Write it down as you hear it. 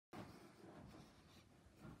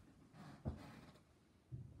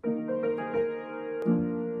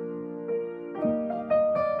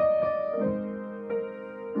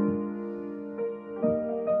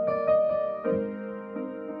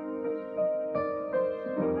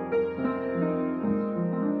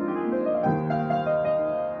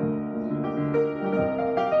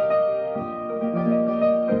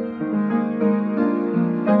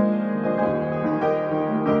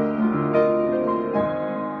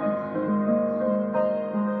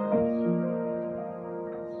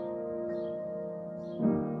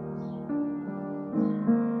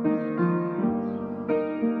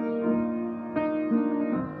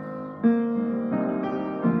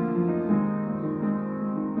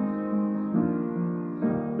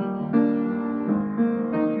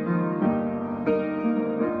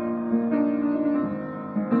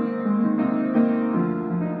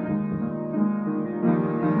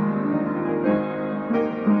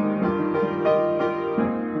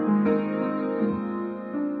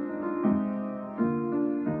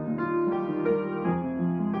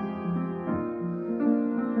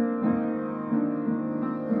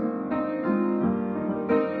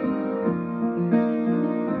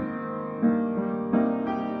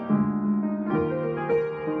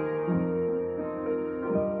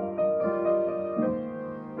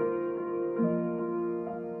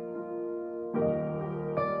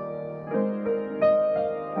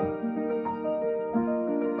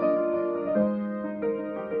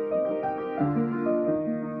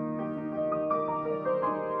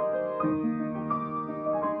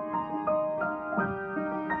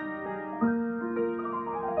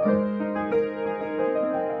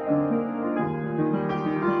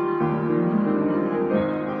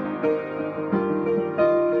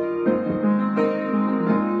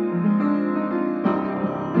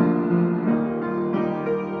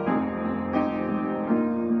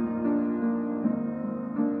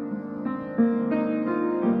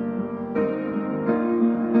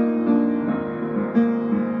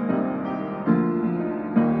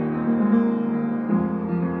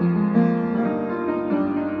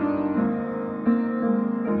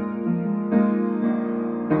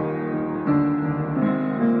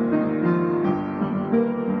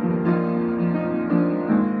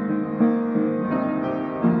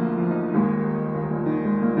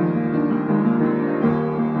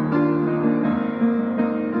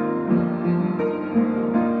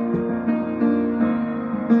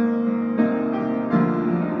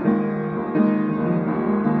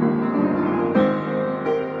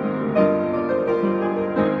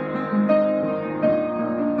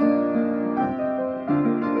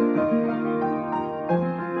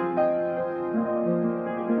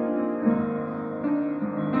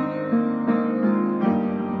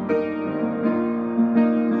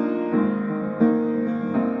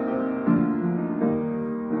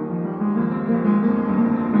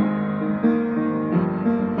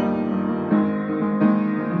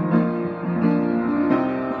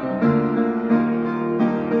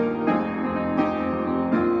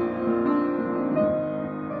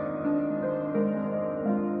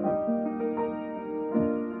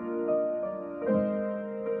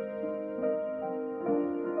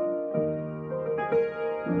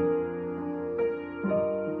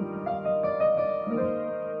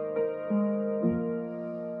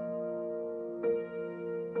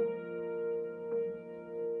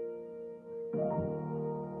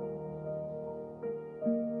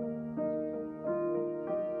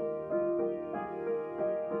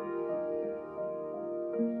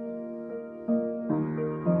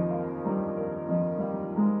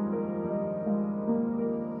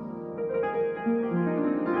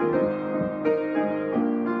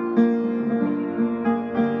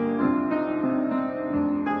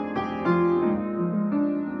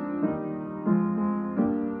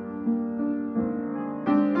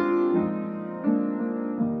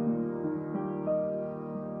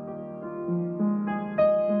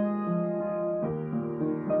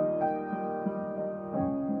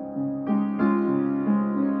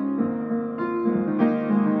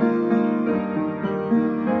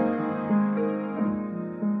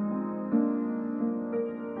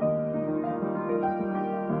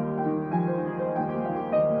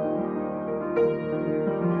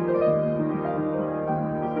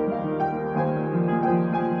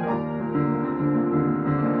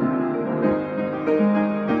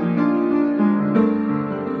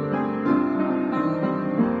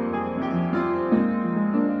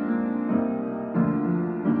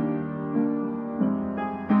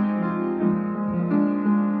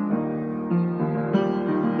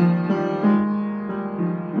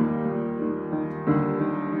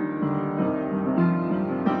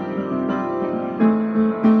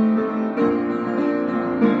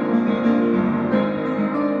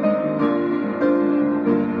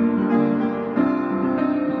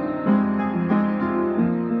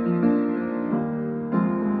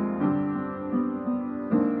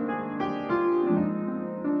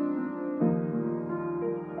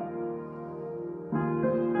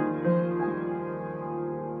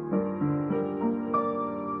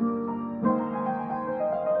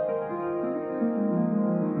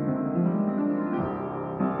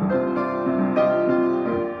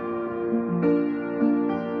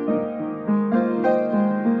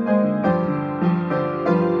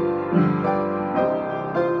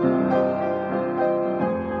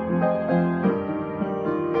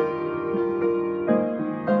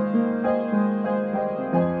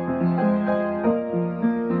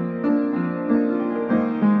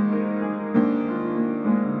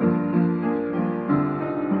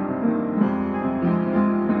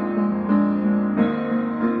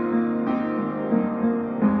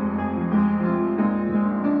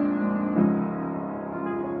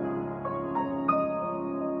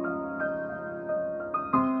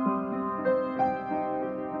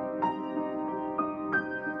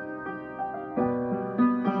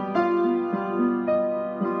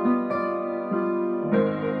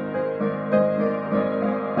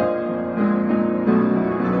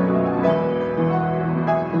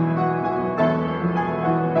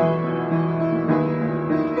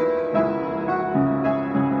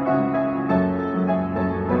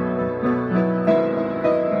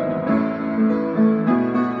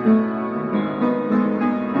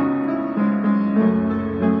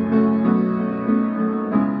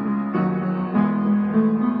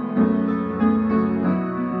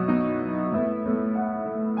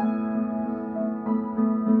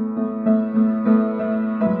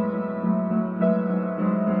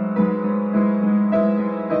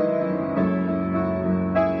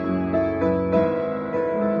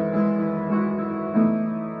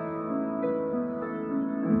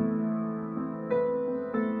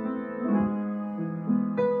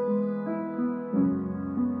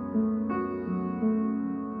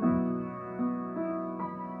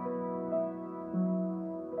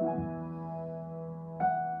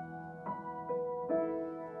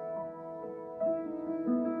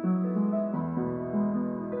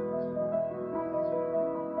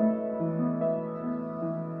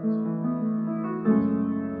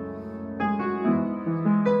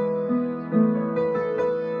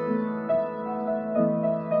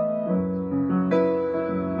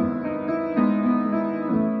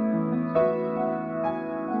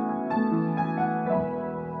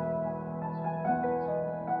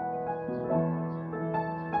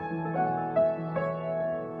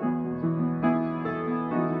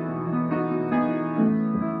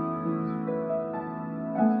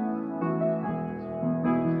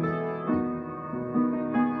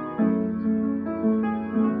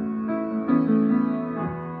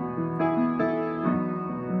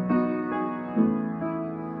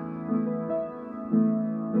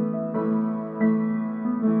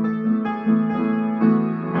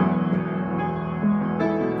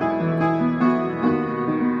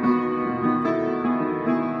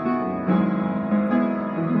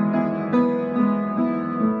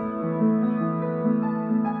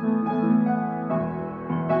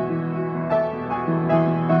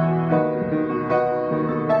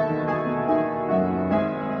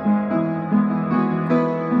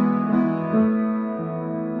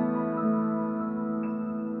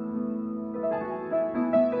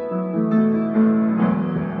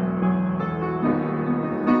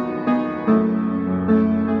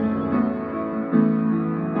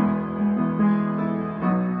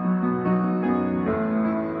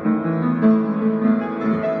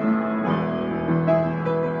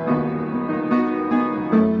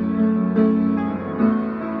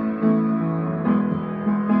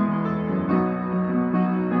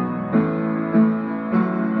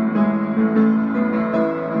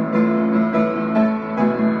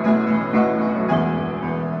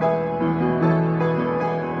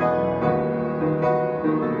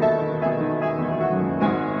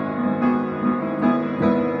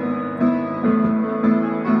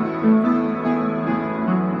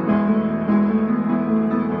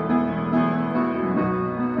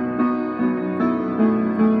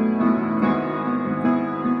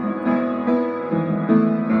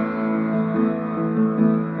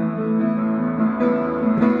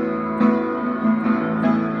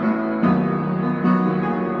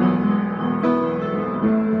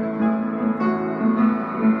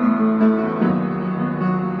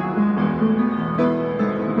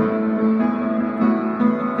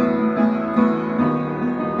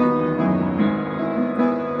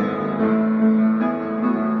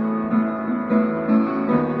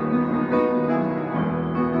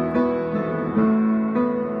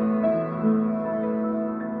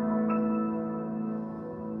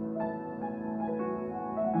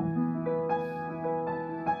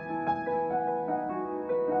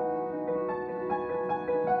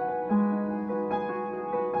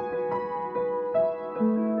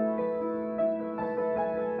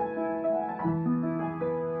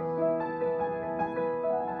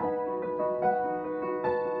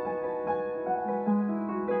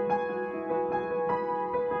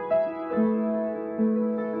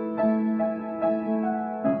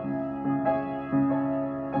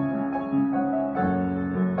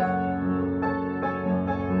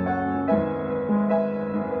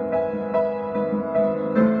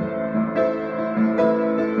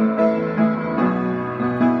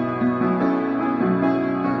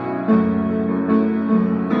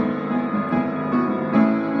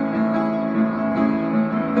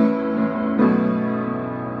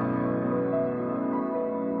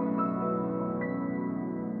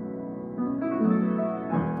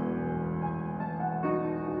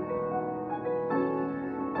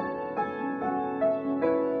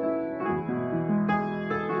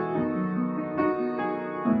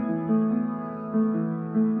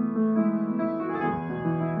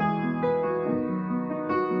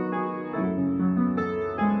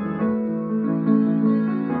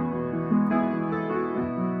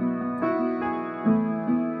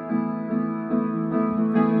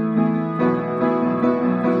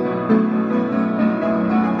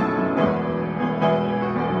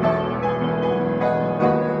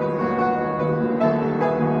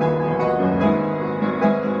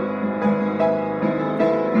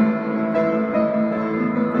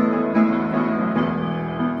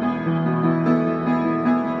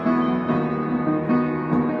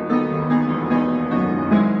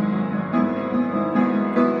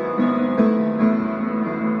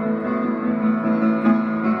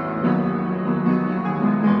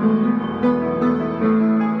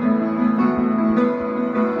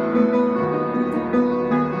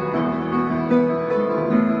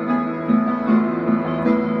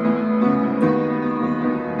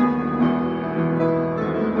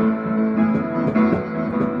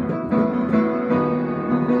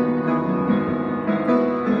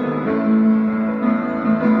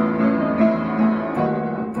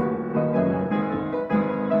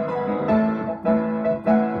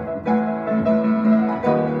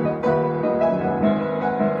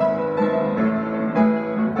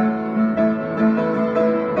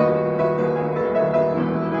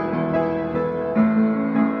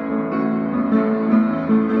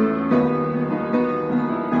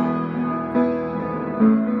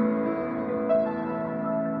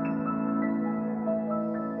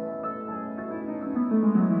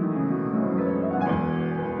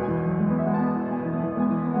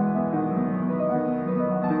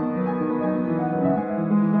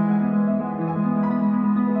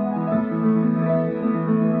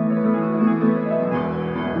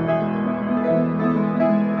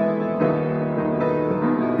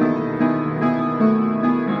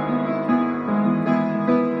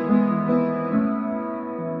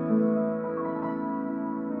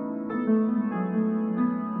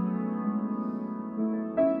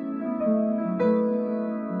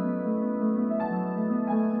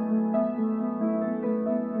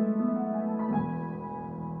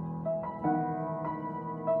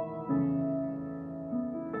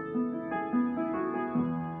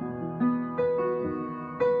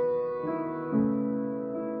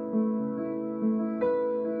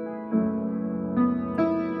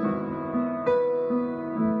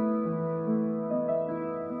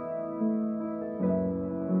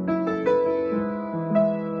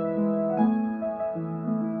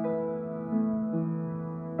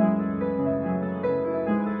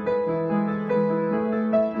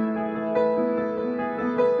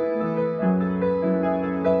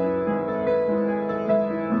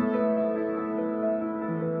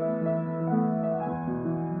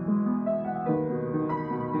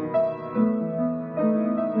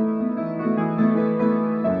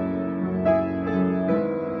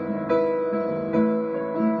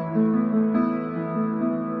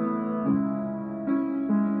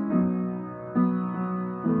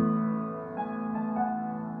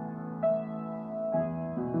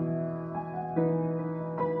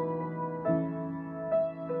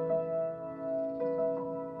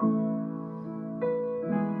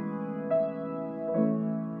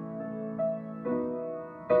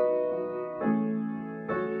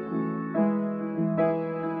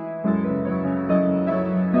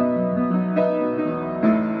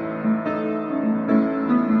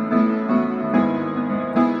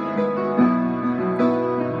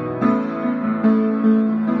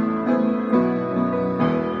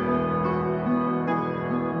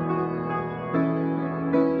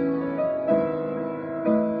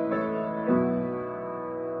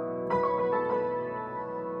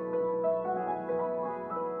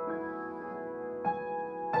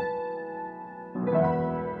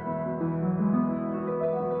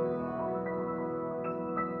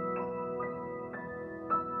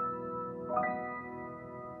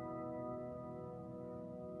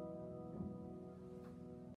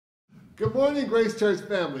Good morning, Grace Church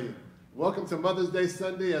family. Welcome to Mother's Day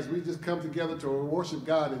Sunday as we just come together to worship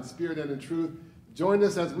God in spirit and in truth. Join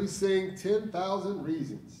us as we sing 10,000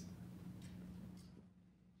 Reasons.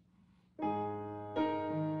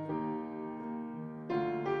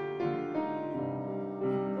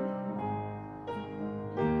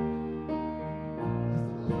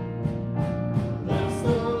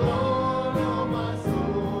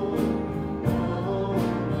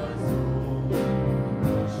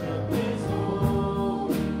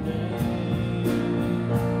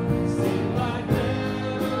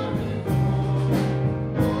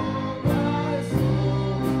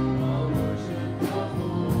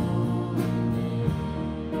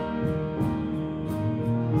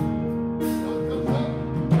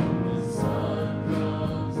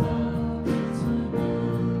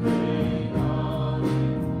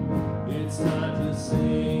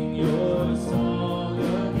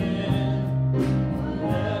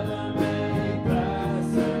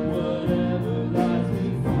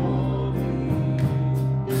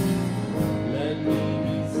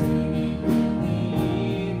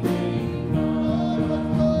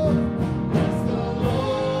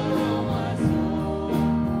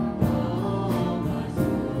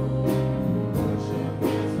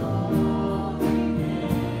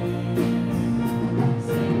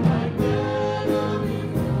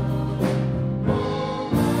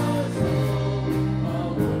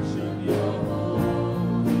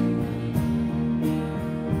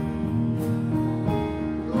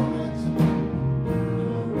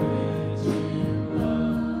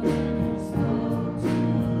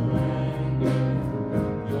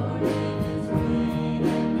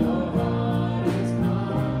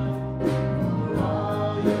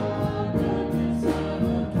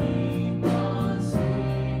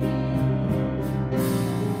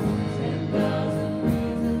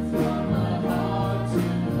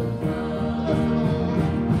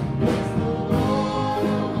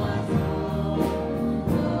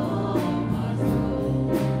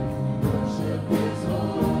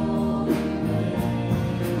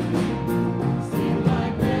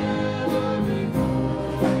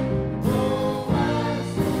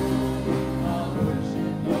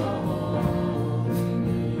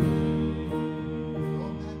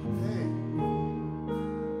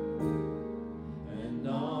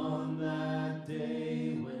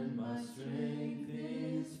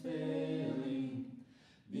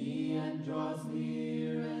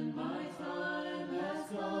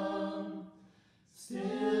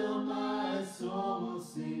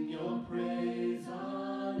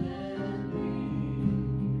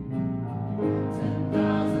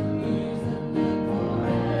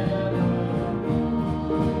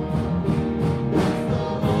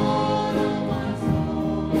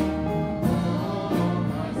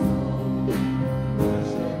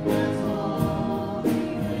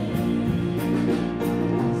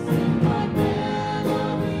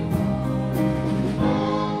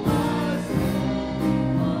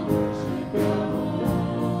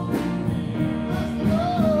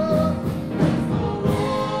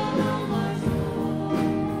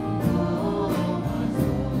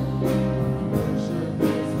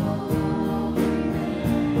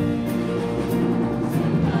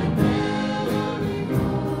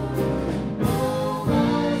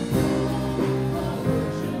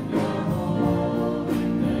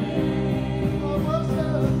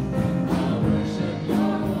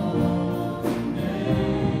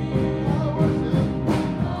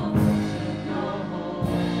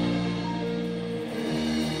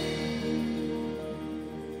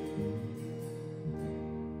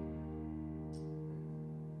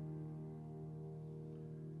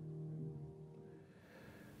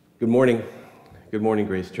 Good morning. Good morning,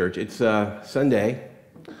 Grace Church. It's Sunday.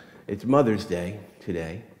 It's Mother's Day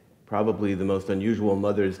today, probably the most unusual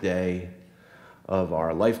Mother's Day of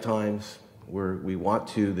our lifetimes, where we want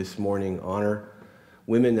to this morning honor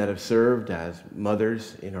women that have served as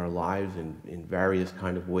mothers in our lives in various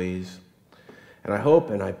kind of ways. And I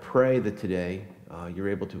hope and I pray that today you're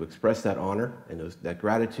able to express that honor and that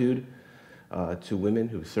gratitude to women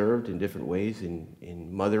who served in different ways in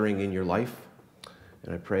mothering in your life.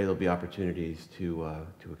 And I pray there'll be opportunities to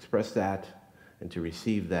express that and to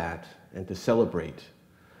receive that and to celebrate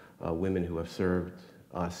women who have served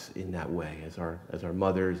us in that way as our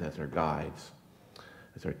mothers, as our guides,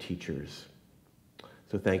 as our teachers.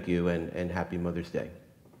 So thank you and happy Mother's Day.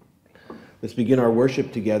 Let's begin our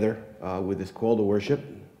worship together with this call to worship.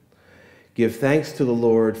 Give thanks to the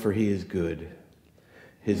Lord, for he is good.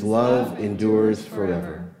 His love endures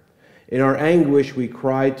forever. In our anguish, we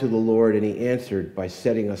cried to the Lord, and he answered by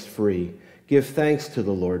setting us free. Give thanks to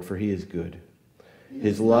the Lord, for he is good.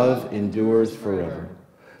 His love endures forever.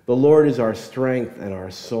 The Lord is our strength and our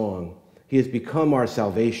song. He has become our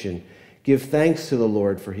salvation. Give thanks to the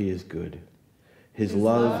Lord, for he is good. His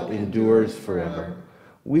love endures forever.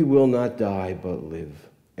 We will not die, but live,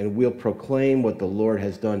 and we'll proclaim what the Lord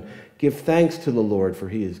has done. Give thanks to the Lord, for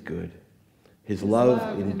he is good. His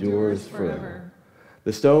love endures forever.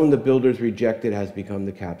 The stone the builders rejected has become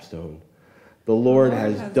the capstone. The Lord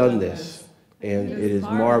has done this, and it is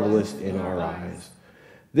marvelous in our eyes.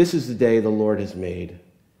 This is the day the Lord has made.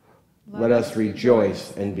 Let us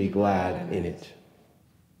rejoice and be glad in it.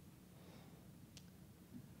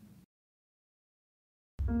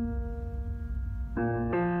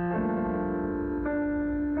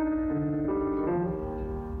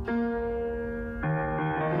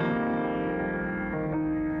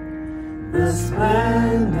 The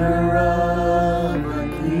splendor of a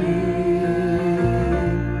king,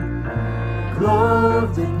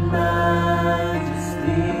 clothed in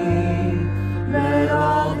majesty, let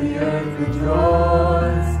all the earth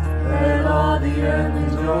rejoice, let all the earth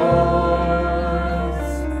rejoice.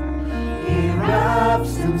 He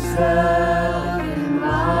wraps himself in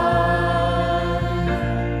light,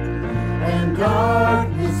 and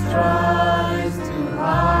darkness tries to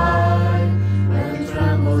hide, and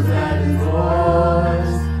trembles at his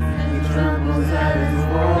voice, he trembles at his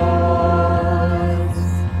voice.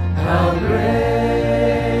 How great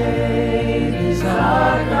is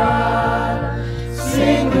our God,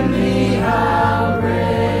 sing with me, how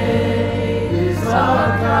great is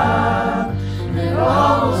our God, and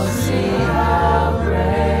all will see how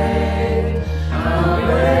great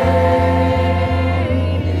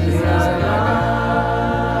is our God.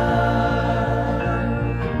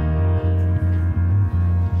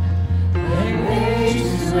 And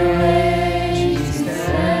ages where ages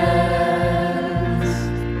stands,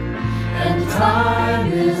 and time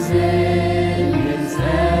is in his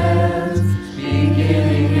hands,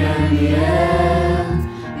 beginning and the end,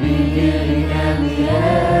 beginning and the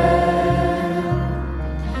end.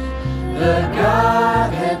 The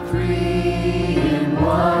Godhead three in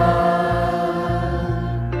one,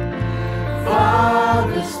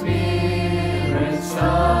 Father, Spirit,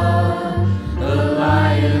 Son, the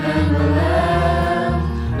Lion and the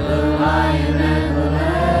Lamb, the Lion and the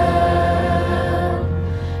Lamb.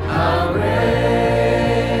 How great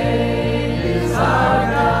is our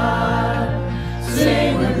God,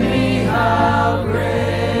 sing with me, how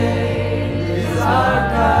great is our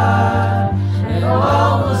God, and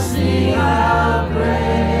all will see how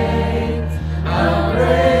great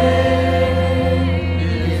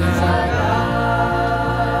is our God.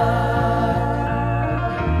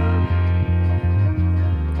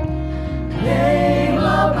 Name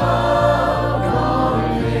above all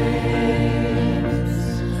names,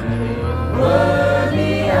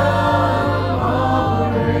 worthy of all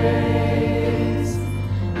praise,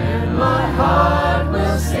 and my heart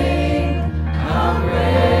will sing, how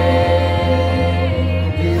great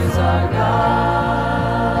is our God.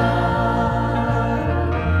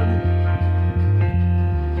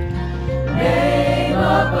 Name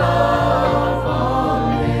above all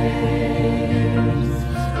names,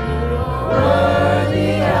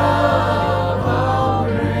 worthy of all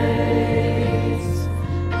praise,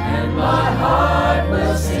 and my heart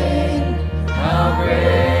will sing, how great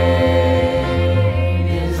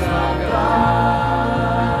is our God.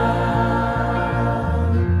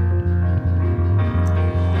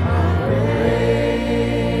 How great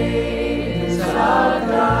is our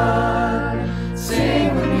God,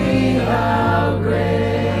 sing with me, how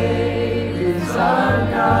great is our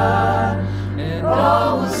God, and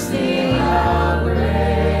all will see how great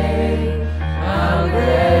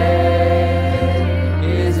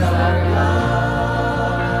is our God.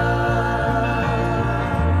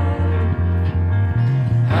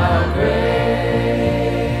 How great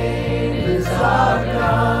is our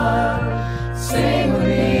God, sing with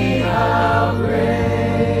me, how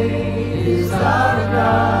great is our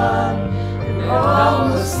God, and all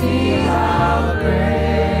will see how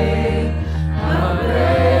great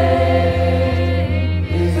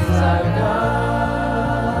is our God.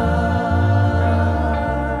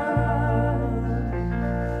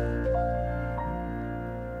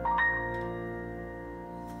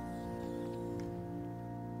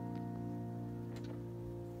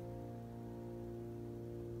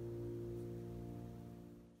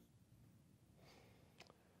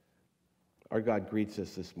 Our God greets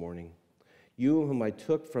us this morning. You whom I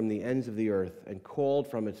took from the ends of the earth and called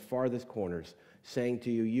from its farthest corners, saying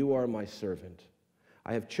to you, you are my servant.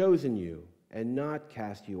 I have chosen you and not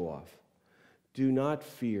cast you off. Do not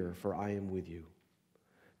fear, for I am with you.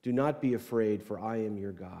 Do not be afraid, for I am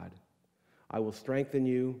your God. I will strengthen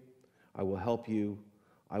you, I will help you,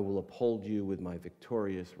 I will uphold you with my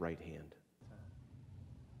victorious right hand.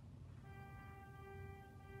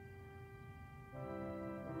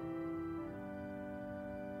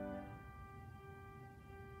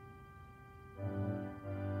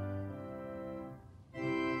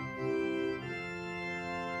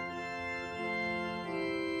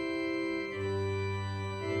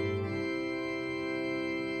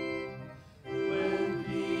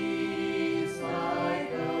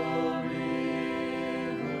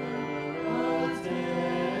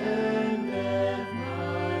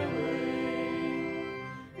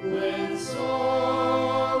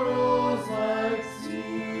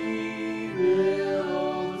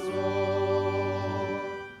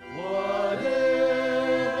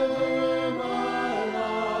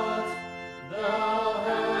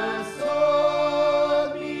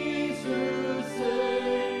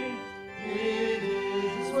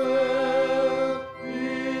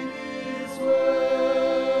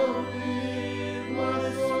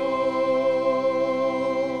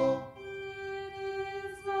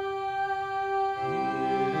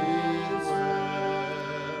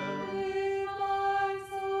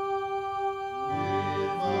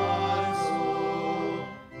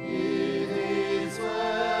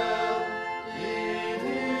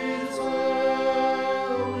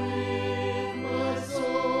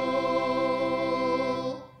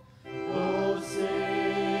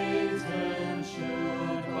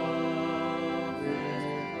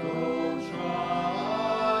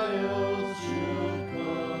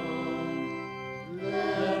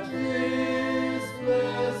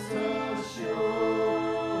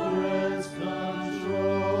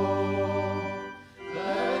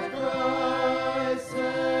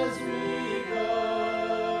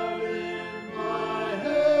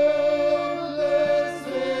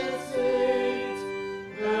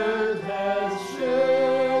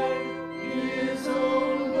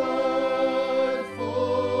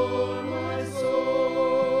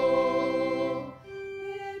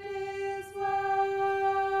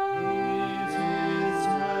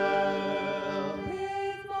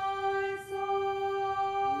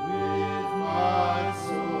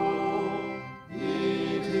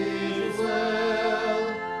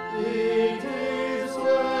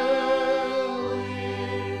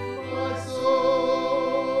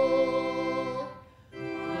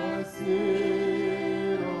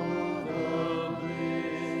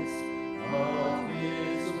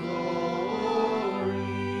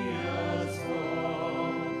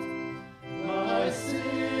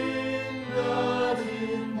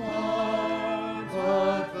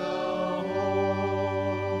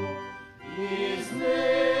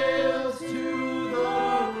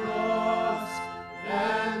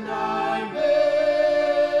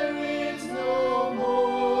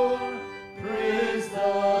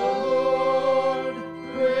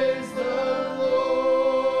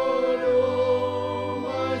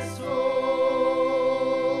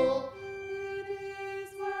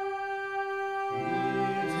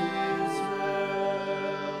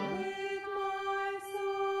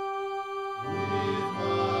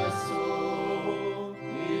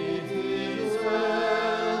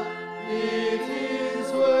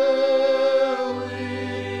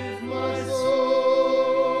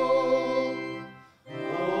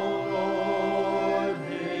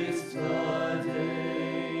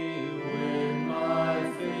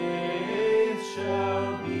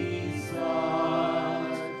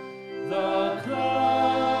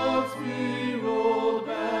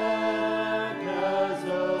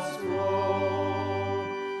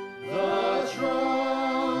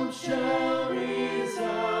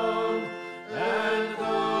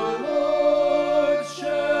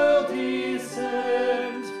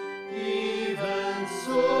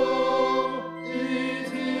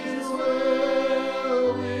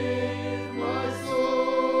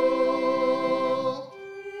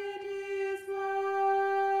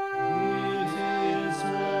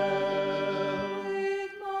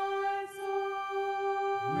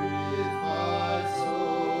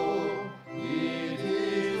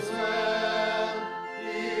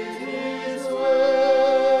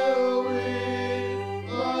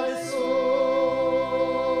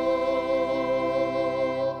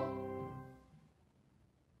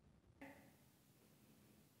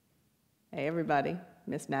 Hey everybody,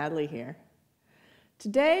 Miss Natalie here.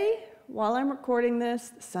 Today, while I'm recording this,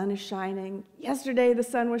 the sun is shining. Yesterday the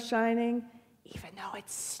sun was shining, even though it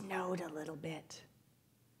snowed a little bit.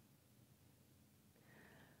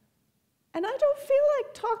 And I don't feel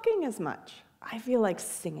like talking as much. I feel like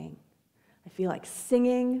singing. I feel like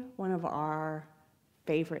singing one of our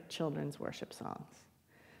favorite children's worship songs.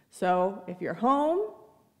 So if you're home,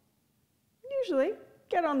 usually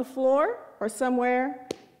get on the floor or somewhere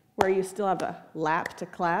where you still have a lap to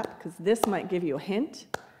clap, because this might give you a hint.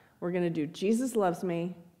 We're going to do Jesus Loves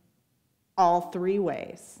Me all 3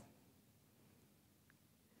 ways.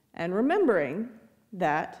 And remembering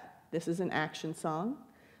that this is an action song,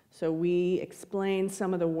 so we explain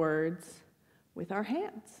some of the words with our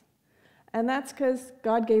hands. And that's because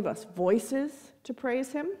God gave us voices to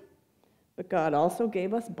praise him, but God also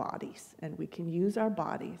gave us bodies, and we can use our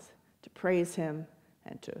bodies to praise him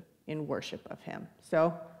and to in worship of him.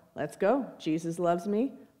 So let's go. Jesus loves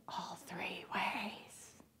me all 3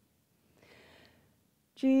 ways.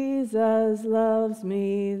 Jesus loves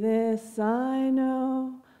me, this I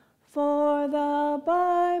know, for the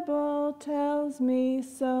Bible tells me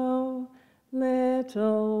so.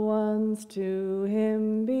 Little ones to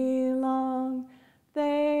him belong.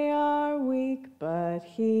 They are weak, but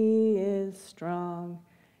he is strong.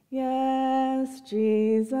 Yes,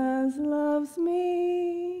 Jesus loves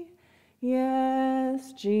me.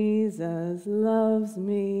 Yes, Jesus loves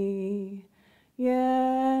me.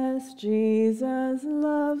 Yes, Jesus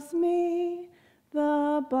loves me.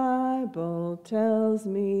 The Bible tells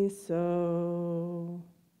me so.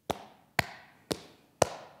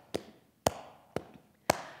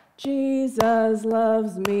 Jesus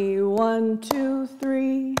loves me, 1, 2,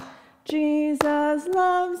 3. Jesus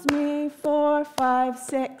loves me, 4, 5,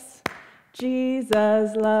 6.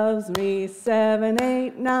 Jesus loves me, 7,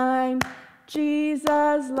 8, 9.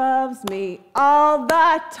 Jesus loves me all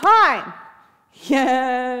the time.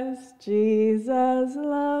 Yes, Jesus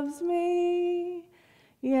loves me.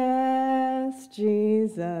 Yes,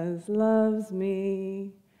 Jesus loves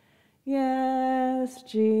me. Yes,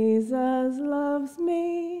 Jesus loves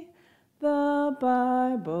me. The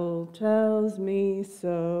Bible tells me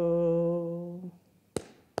so.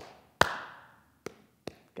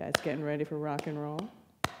 Guys getting ready for rock and roll?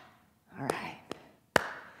 All right.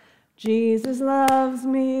 Jesus loves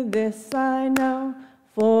me, this I know,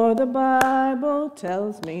 for the Bible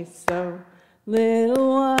tells me so. Little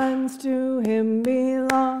ones to him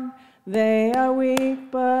belong. They are weak,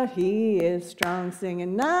 but he is strong.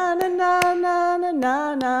 Singing na na na na na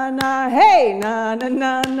na na na. Hey, na na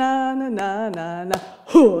na na na na na na.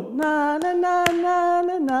 Hoo, na na na na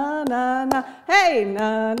na na na na. Hey,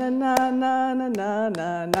 na na na na na na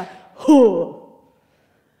na na. Hoo.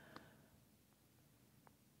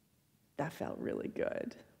 That felt really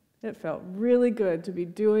good. It felt really good to be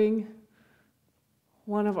doing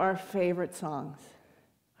one of our favorite songs.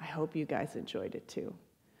 I hope you guys enjoyed it too.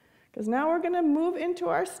 Because now we're going to move into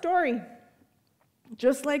our story.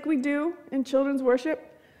 Just like we do in children's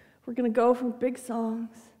worship, we're going to go from big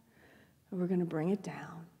songs, and we're going to bring it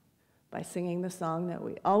down by singing the song that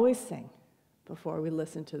we always sing before we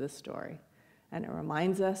listen to the story. And it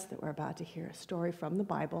reminds us that we're about to hear a story from the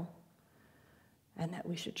Bible, and that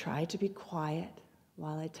we should try to be quiet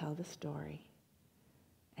while I tell the story.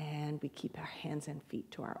 And we keep our hands and feet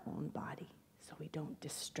to our own body so we don't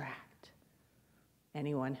distract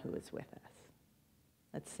anyone who is with us.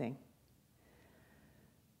 Let's sing.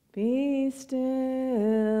 Be still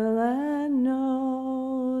and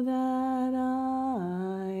know that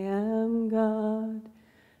I am God.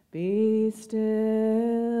 Be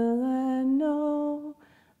still and know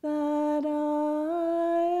that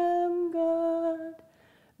I am God.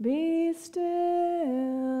 Be still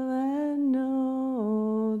and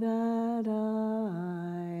know that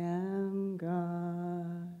I am God.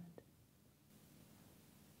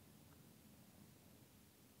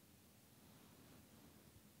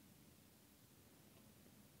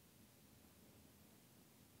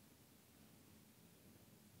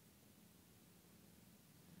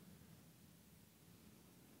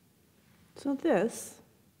 So this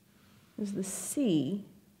is the Sea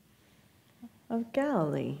of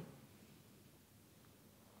Galilee.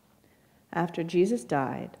 After Jesus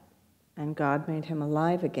died and God made him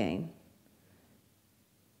alive again,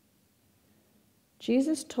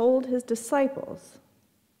 Jesus told his disciples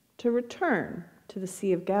to return to the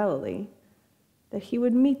Sea of Galilee, that he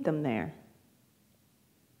would meet them there.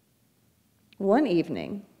 One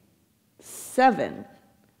evening, 7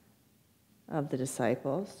 of the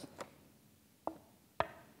disciples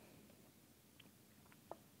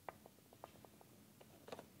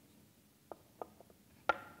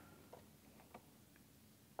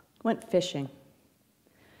went fishing.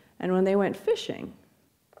 And when they went fishing,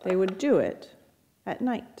 they would do it at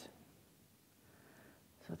night.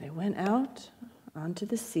 So they went out onto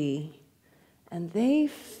the sea, and they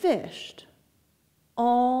fished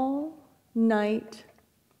all night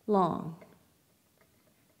long.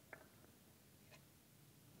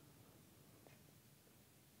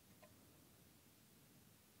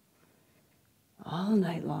 All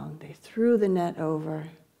night long, they threw the net over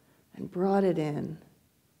and brought it in,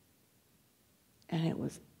 and it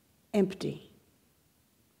was empty.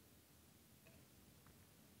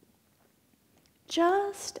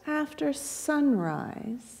 Just after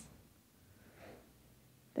sunrise,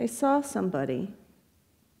 they saw somebody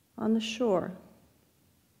on the shore.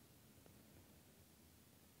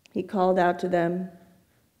 He called out to them,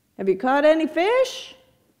 "Have you caught any fish?"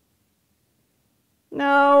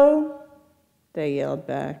 "No," they yelled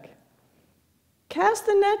back. "Cast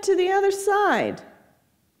the net to the other side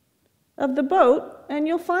of the boat and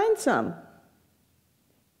you'll find some,"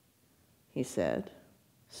 he said.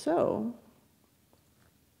 So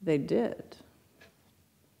they did.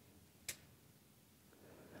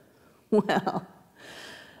 Well,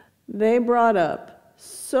 they brought up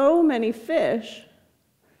so many fish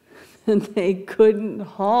that they couldn't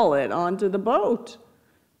haul it onto the boat.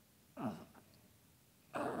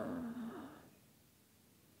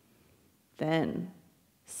 Then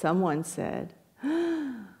someone said, "Is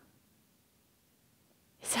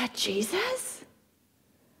that Jesus?"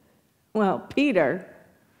 Well, Peter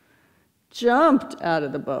jumped out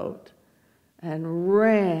of the boat and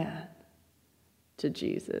ran to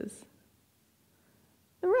Jesus.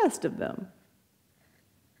 The rest of them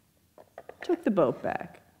took the boat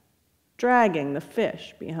back, dragging the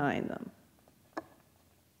fish behind them.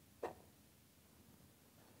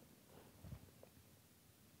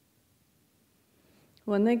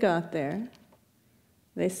 When they got there,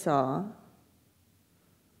 they saw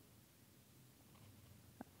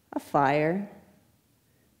a fire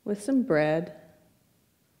with some bread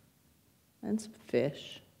and some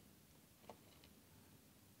fish.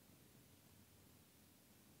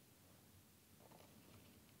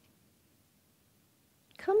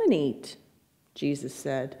 "Come and eat," Jesus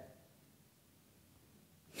said.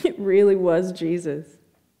 It really was Jesus.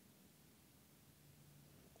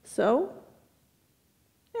 So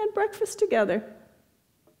they had breakfast together.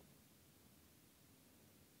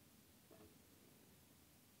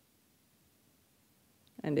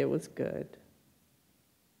 And it was good.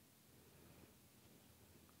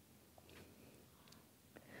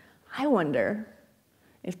 I wonder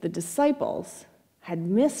if the disciples had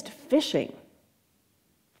missed fishing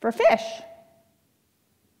for fish,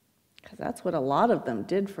 because that's what a lot of them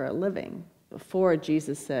did for a living before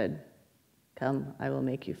Jesus said, "Come, I will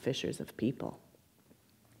make you fishers of people."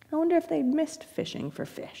 I wonder if they'd missed fishing for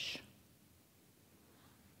fish.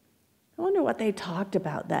 I wonder what they talked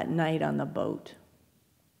about that night on the boat.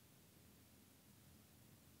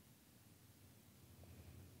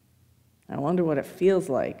 I wonder what it feels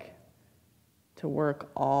like to work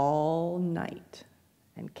all night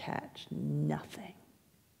and catch nothing.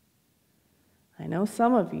 I know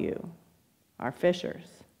some of you are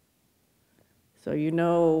fishers, so you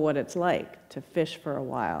know what it's like to fish for a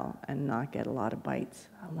while and not get a lot of bites.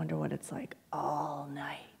 I wonder what it's like all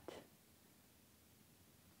night.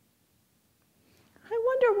 I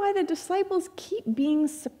wonder why the disciples keep being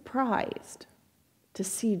surprised to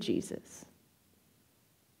see Jesus.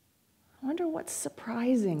 I wonder what's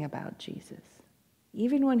surprising about Jesus.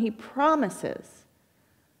 Even when he promises,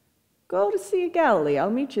 "Go to Sea of Galilee,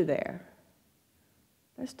 I'll meet you there,"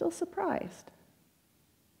 they're still surprised.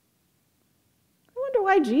 I wonder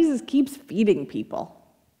why Jesus keeps feeding people.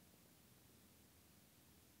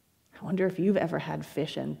 I wonder if you've ever had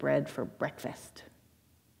fish and bread for breakfast.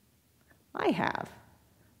 I have.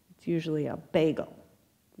 It's usually a bagel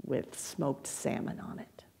with smoked salmon on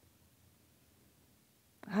it.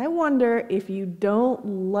 I wonder if you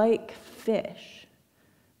don't like fish,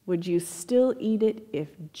 would you still eat it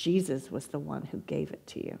if Jesus was the one who gave it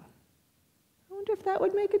to you? I wonder if that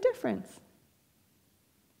would make a difference.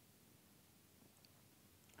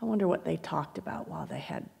 I wonder what they talked about while they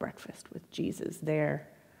had breakfast with Jesus there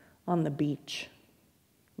on the beach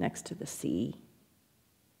next to the sea.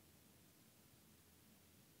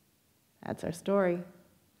 That's our story.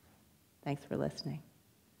 Thanks for listening.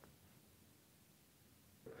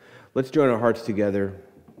 Let's join our hearts together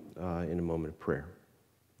in a moment of prayer.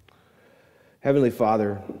 Heavenly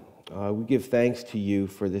Father, we give thanks to you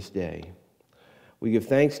for this day. We give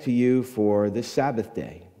thanks to you for this Sabbath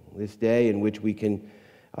day, this day in which we can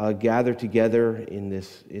gather together in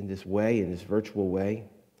this way, in this virtual way.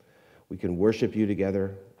 We can worship you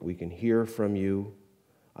together. We can hear from you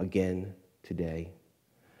again today.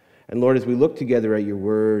 And Lord, as we look together at your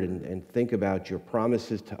word and think about your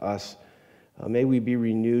promises to us, may we be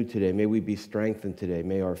renewed today. May we be strengthened today.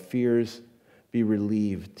 May our fears be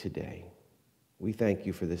relieved today. We thank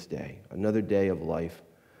you for this day, another day of life,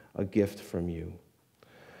 a gift from you.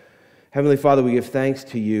 Heavenly Father, we give thanks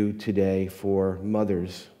to you today for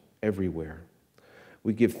mothers everywhere.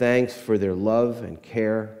 We give thanks for their love and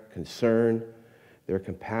care, concern, their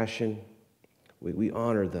compassion. We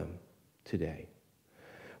honor them today.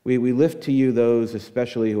 We lift to you those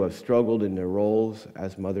especially who have struggled in their roles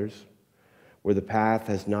as mothers, where the path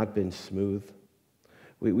has not been smooth.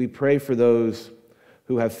 We pray for those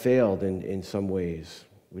who have failed in some ways,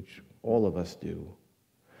 which all of us do.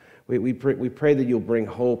 We pray that you'll bring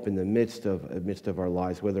hope in the midst of our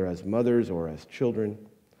lives, whether as mothers or as children.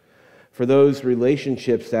 For those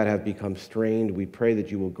relationships that have become strained, we pray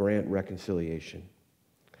that you will grant reconciliation.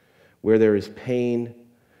 Where there is pain,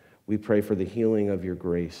 we pray for the healing of your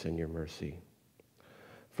grace and your mercy.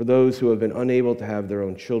 For those who have been unable to have their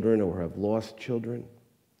own children or have lost children,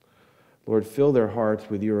 Lord, fill their hearts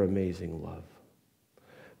with your amazing love.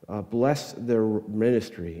 Bless their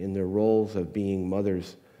ministry in their roles of being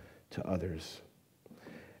mothers to others.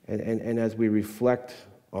 And as we reflect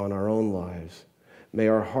on our own lives, may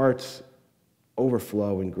our hearts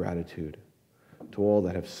overflow in gratitude to all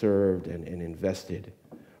that have served and invested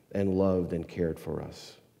and loved and cared for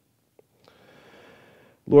us.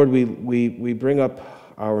 Lord, we bring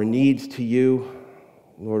up our needs to you.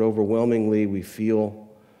 Lord, overwhelmingly we feel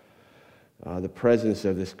the presence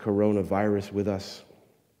of this coronavirus with us.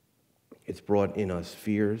 It's brought in us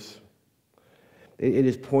fears. It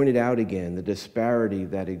has pointed out again the disparity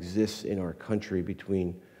that exists in our country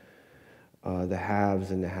between the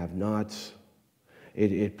haves and the have-nots.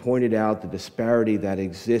 It pointed out the disparity that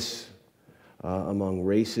exists among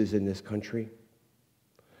races in this country.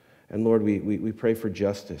 And Lord, we pray for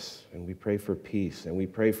justice, and we pray for peace, and we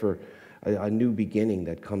pray for a new beginning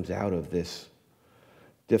that comes out of this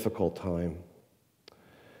difficult time.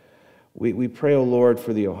 We pray, O Lord,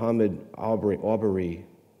 for the Ahmaud Arbery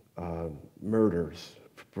murders,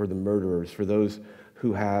 for the murderers, for those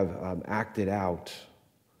who have acted out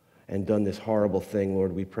and done this horrible thing.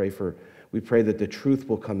 Lord, we pray that the truth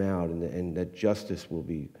will come out and that justice will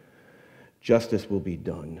be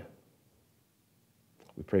done.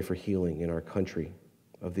 We pray for healing in our country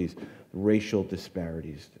of these racial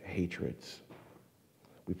disparities, hatreds.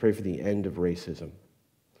 We pray for the end of racism.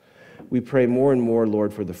 We pray more and more,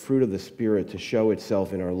 Lord, for the fruit of the Spirit to show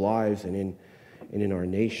itself in our lives and in our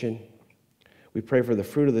nation. We pray for the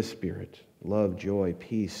fruit of the Spirit, love, joy,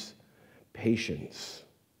 peace, patience.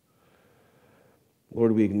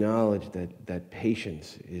 Lord, we acknowledge that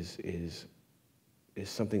patience is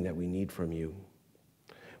something that we need from you.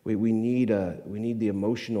 We need the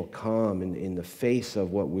emotional calm in the face of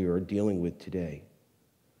what we are dealing with today.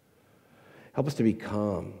 Help us to be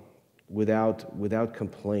calm without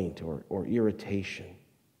complaint or irritation.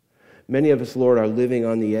 Many of us, Lord, are living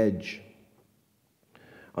on the edge,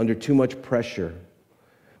 under too much pressure,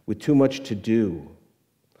 with too much to do,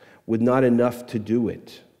 with not enough to do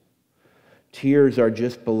it. Tears are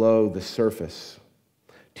just below the surface.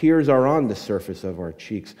 Tears are on the surface of our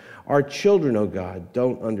cheeks. Our children, oh God,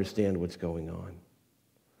 don't understand what's going on.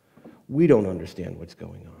 We don't understand what's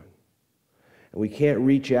going on. And we can't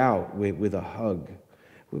reach out with a hug.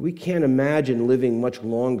 We can't imagine living much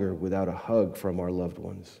longer without a hug from our loved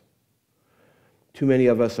ones. Too many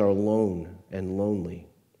of us are alone and lonely.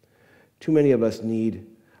 Too many of us need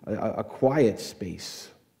a quiet space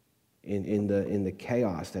in the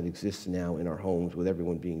chaos that exists now in our homes with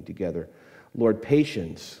everyone being together. Lord,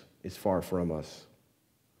 patience is far from us.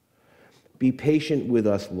 Be patient with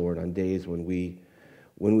us, Lord, on days when we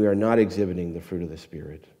are not exhibiting the fruit of the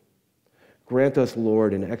Spirit. Grant us,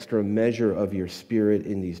 Lord, an extra measure of your Spirit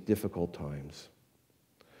in these difficult times.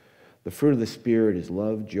 The fruit of the Spirit is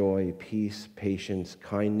love, joy, peace, patience,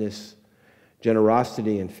 kindness,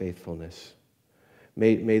 generosity, and faithfulness.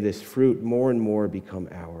 May this fruit more and more become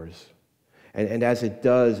ours. And as it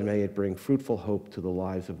does, may it bring fruitful hope to the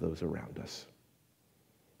lives of those around us.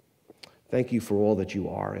 Thank you for all that you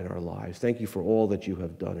are in our lives. Thank you for all that you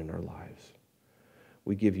have done in our lives.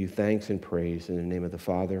 We give you thanks and praise in the name of the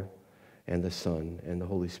Father, and the Son, and the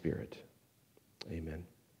Holy Spirit. Amen.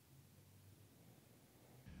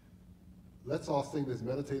 Let's all sing this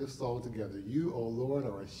meditative song together. You, O Lord,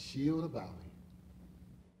 are a shield about me.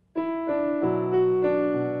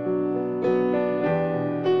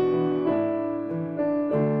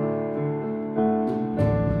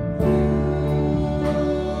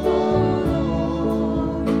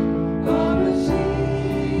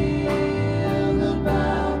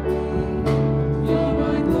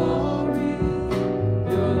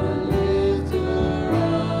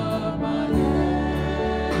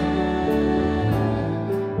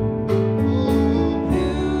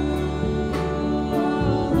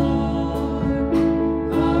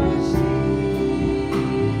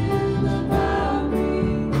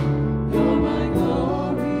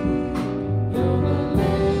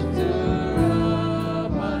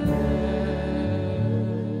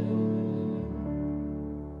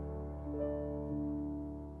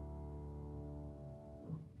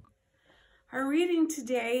 reading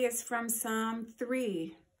today is from Psalm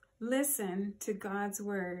 3. Listen to God's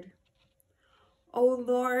word. O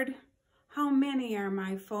Lord, how many are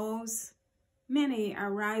my foes? Many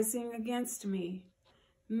are rising against me.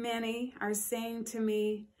 Many are saying to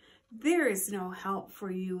me, there is no help for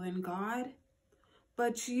you in God.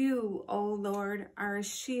 But you, O Lord, are a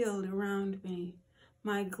shield around me,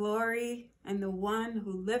 my glory and the one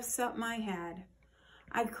who lifts up my head.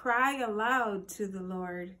 I cry aloud to the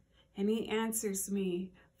Lord, and he answers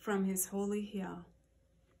me from his holy hill.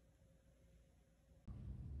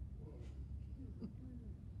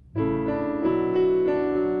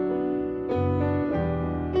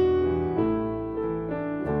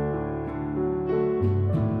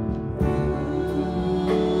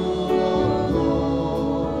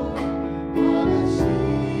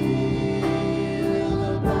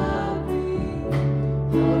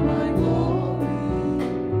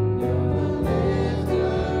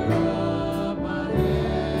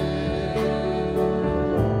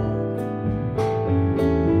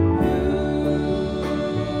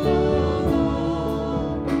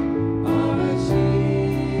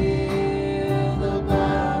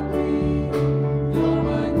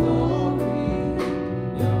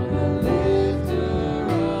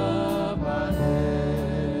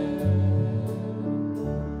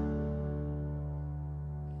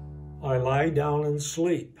 I lie down and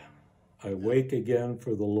sleep. I wake again,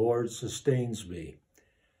 for the Lord sustains me.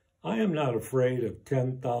 I am not afraid of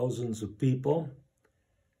 10,000s of people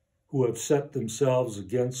who have set themselves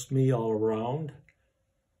against me all around.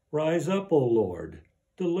 Rise up, O Lord,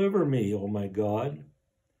 deliver me, O my God,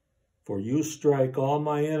 for you strike all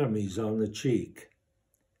my enemies on the cheek,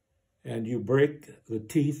 and you break the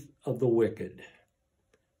teeth of the wicked.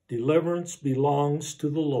 Deliverance belongs to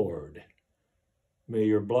the Lord. May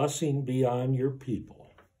your blessing be on your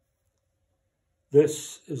people.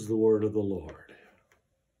 This is the word of the Lord.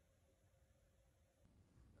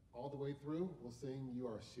 All the way through, we'll sing You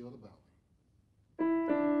Are a Shield About Me.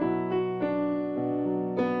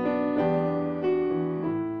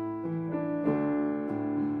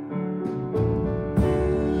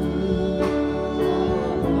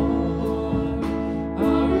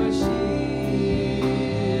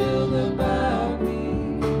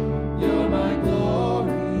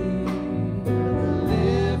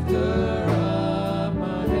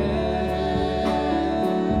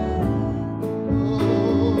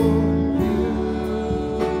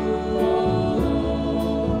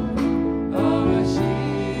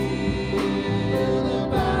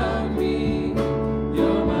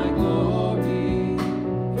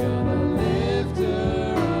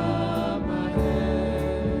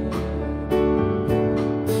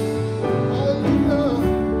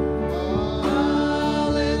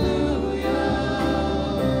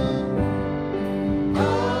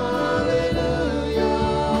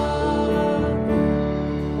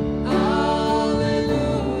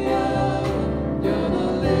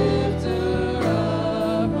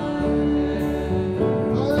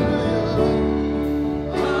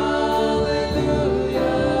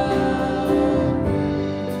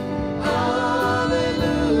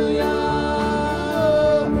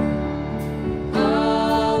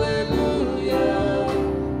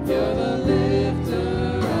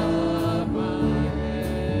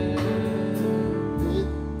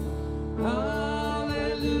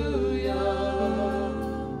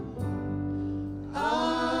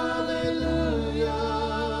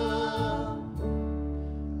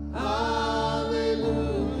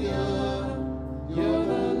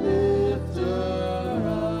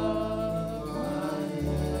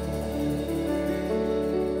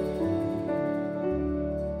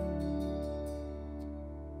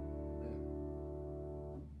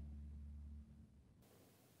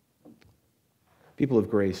 People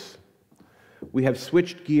of grace, we have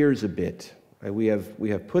switched gears a bit. We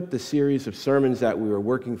have put the series of sermons that we were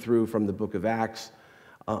working through from the book of Acts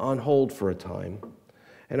on hold for a time.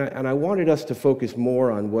 And I wanted us to focus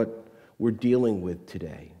more on what we're dealing with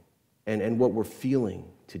today and what we're feeling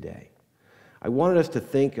today. I wanted us to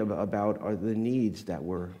think about the needs that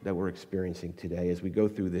we're experiencing today as we go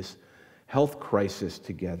through this health crisis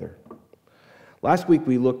together. Last week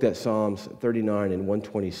we looked at Psalms 39 and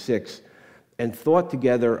 126 and thought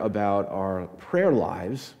together about our prayer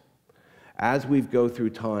lives as we go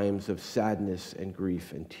through times of sadness and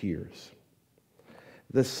grief and tears.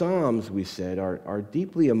 The Psalms, we said, are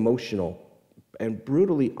deeply emotional and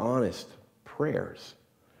brutally honest prayers.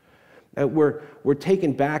 We're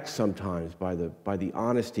taken back sometimes by the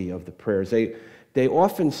honesty of the prayers. They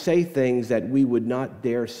often say things that we would not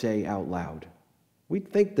dare say out loud. We'd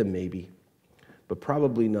think them maybe, but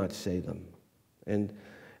probably not say them. And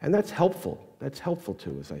And that's helpful. That's helpful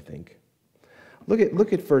to us, I think.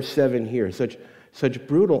 Look at verse 7 here, such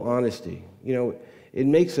brutal honesty. You know, it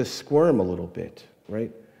makes us squirm a little bit,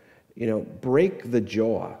 right? You know, break the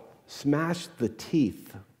jaw, smash the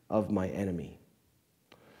teeth of my enemy.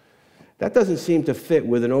 That doesn't seem to fit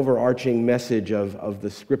with an overarching message of the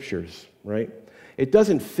scriptures, right? It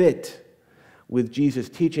doesn't fit with Jesus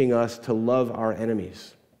teaching us to love our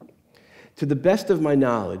enemies. To the best of my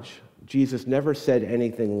knowledge, Jesus never said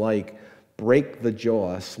anything like, break the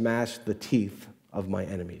jaw, smash the teeth of my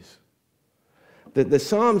enemies. The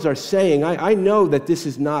Psalms are saying, I know that this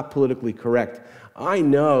is not politically correct. I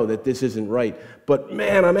know that this isn't right, but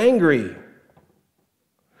man, I'm angry.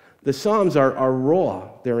 The Psalms are raw,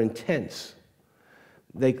 they're intense.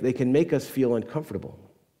 They can make us feel uncomfortable.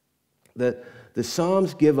 The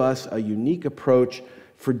Psalms give us a unique approach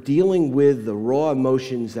for dealing with the raw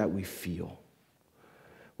emotions that we feel.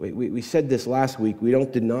 We said this last week. We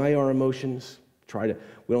don't deny our emotions. We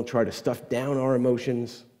don't try to stuff down our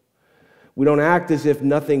emotions. We don't act as if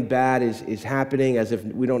nothing bad is happening,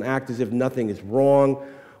 we don't act as if nothing is wrong.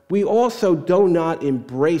 We also do not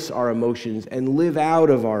embrace our emotions and live out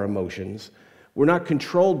of our emotions. We're not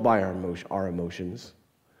controlled by our emotions.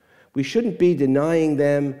 We shouldn't be denying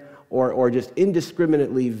them or just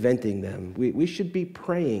indiscriminately venting them. We should be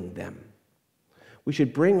praying them. We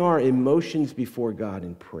should bring our emotions before God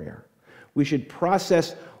in prayer. We should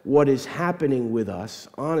process what is happening with us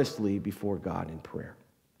honestly before God in prayer.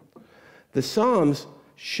 The Psalms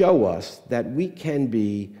show us that we can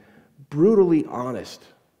be brutally honest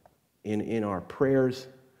in our prayers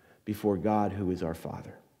before God, who is our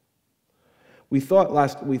Father. We thought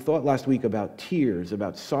last week about tears,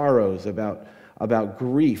 about sorrows, about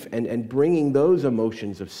grief, and bringing those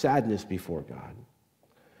emotions of sadness before God.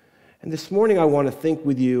 And this morning I want to think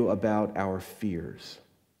with you about our fears.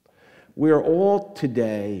 We are all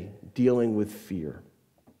today dealing with fear.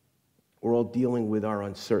 We're all dealing with our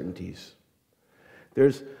uncertainties.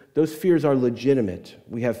 Those fears are legitimate.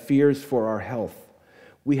 We have fears for our health.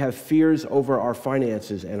 We have fears over our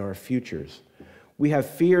finances and our futures. We have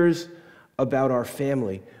fears about our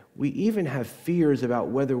family. We even have fears about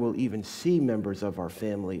whether we'll even see members of our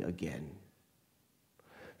family again.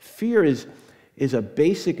 Fear is a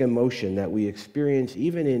basic emotion that we experience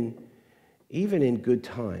even in good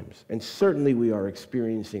times, and certainly we are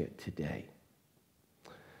experiencing it today.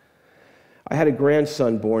 I had a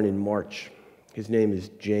grandson born in March. His name is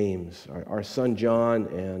James. Our son John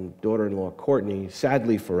and daughter-in-law Courtney,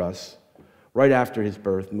 sadly for us, right after his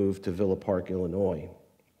birth, moved to Villa Park, Illinois.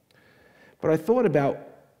 But I thought about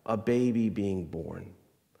a baby being born.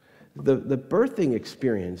 The birthing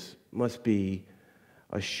experience must be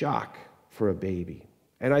a shock for a baby.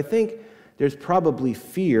 And I think there's probably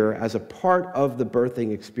fear as a part of the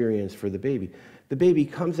birthing experience for the baby. The baby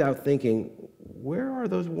comes out thinking, where are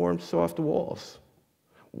those warm, soft walls?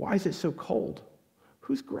 Why is it so cold?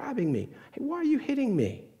 Who's grabbing me? Hey, why are you hitting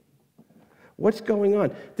me? What's going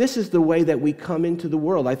on? This is the way that we come into the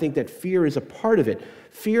world. I think that fear is a part of it.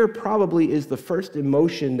 Fear probably is the first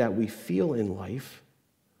emotion that we feel in life.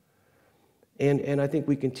 And I think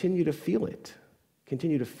we continue to feel it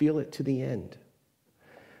to the end.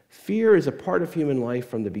 Fear is a part of human life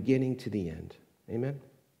from the beginning to the end. Amen?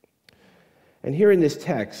 And here in this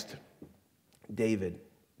text, David,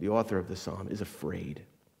 the author of the psalm, is afraid.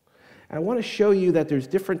 And I want to show you that there's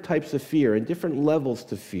different types of fear and different levels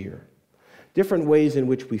to fear, different ways in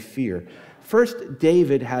which we fear. First,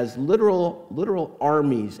 David has literal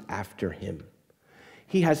armies after him.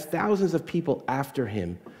 He has thousands of people after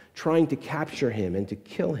him trying to capture him and to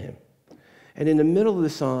kill him. And in the middle of the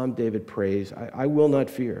psalm, David prays, I will not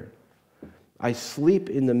fear. I sleep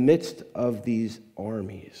in the midst of these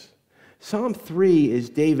armies. Psalm 3 is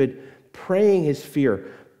David praying his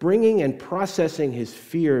fear, bringing and processing his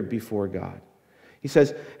fear before God. He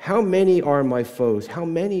says, how many are my foes? How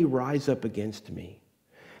many rise up against me?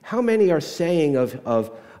 How many are saying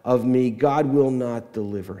of me, God will not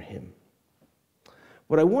deliver him?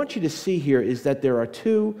 What I want you to see here is that there are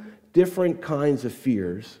two different kinds of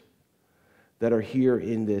fears that are here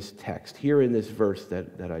in this text, here in this verse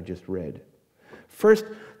that I just read. First,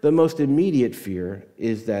 the most immediate fear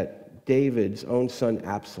is that David's own son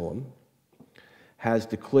Absalom has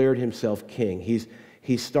declared himself king.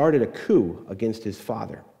 He started a coup against his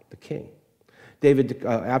father, the king.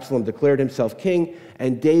 Absalom declared himself king,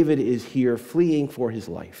 and David is here fleeing for his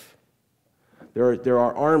life. There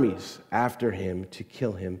are armies after him to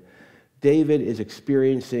kill him. David is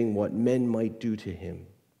experiencing what men might do to him.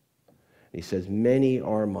 He says, many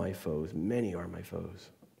are my foes, many are my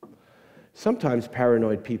foes. Sometimes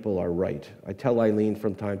paranoid people are right. I tell Eileen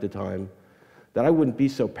from time to time that I wouldn't be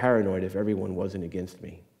so paranoid if everyone wasn't against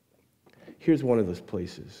me. Here's one of those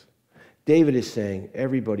places. David is saying,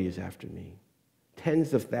 everybody is after me.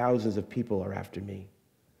 Tens of thousands of people are after me.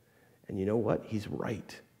 And you know what? He's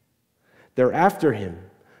right. They're after him.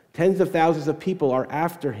 Tens of thousands of people are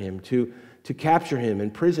after him to capture him,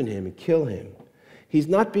 imprison him, and kill him. He's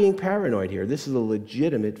not being paranoid here. This is a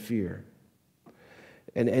legitimate fear.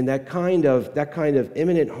 And that kind of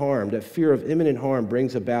imminent harm, that fear of imminent harm,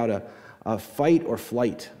 brings about a fight or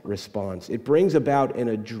flight response. It brings about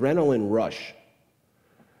an adrenaline rush.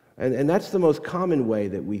 And that's the most common way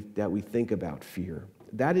that we think about fear.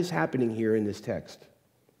 That is happening here in this text.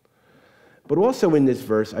 But also in this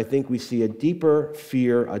verse, I think we see a deeper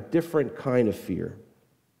fear, a different kind of fear.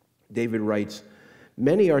 David writes,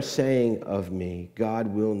 "Many are saying of me, God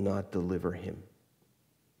will not deliver him."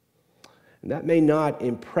 And that may not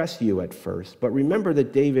impress you at first, but remember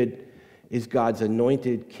that David is God's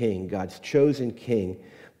anointed king, God's chosen king.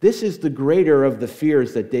 This is the greater of the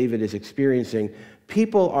fears that David is experiencing.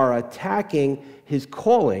 People are attacking his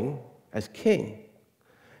calling as king.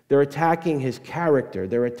 They're attacking his character.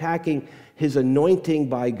 They're attacking his anointing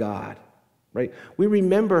by God, right? We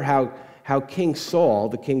remember how King Saul,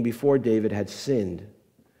 the king before David, had sinned.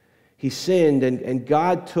 He sinned, and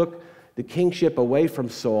God took the kingship away from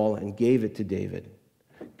Saul and gave it to David.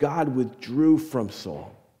 God withdrew from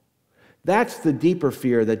Saul. That's the deeper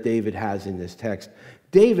fear that David has in this text.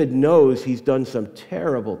 David knows he's done some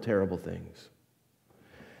terrible, terrible things.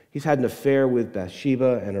 He's had an affair with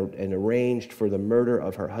Bathsheba and arranged for the murder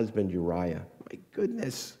of her husband Uriah. My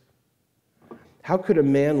goodness. How could a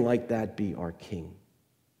man like that be our king?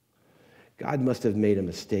 God must have made a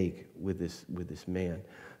mistake with this man.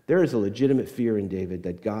 There is a legitimate fear in David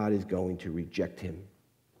that God is going to reject him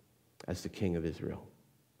as the king of Israel.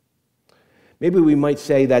 Maybe we might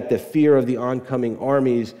say that the fear of the oncoming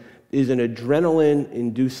armies is an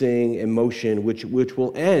adrenaline-inducing emotion which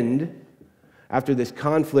will end after this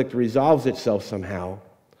conflict resolves itself somehow.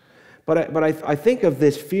 But I think of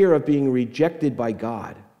this fear of being rejected by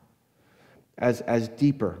God as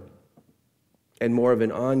deeper and more of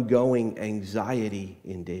an ongoing anxiety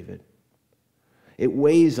in David. It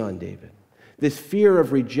weighs on David. This fear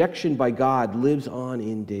of rejection by God lives on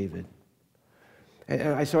in David.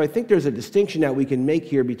 And so I think there's a distinction that we can make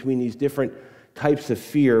here between these different types of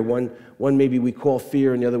fear. One maybe we call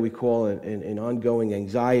fear, and the other we call an ongoing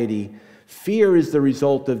anxiety. Fear is the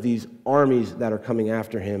result of these armies that are coming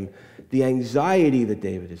after him. The anxiety that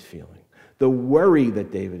David is feeling, the worry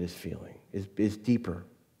that David is feeling is deeper.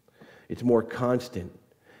 It's more constant.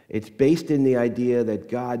 It's based in the idea that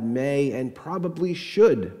God may and probably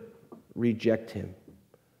should reject him.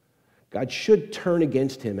 God should turn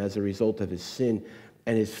against him as a result of his sin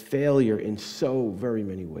and his failure in so very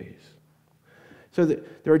many ways. So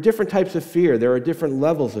there are different types of fear. There are different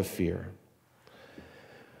levels of fear.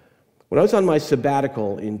 When I was on my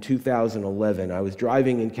sabbatical in 2011, I was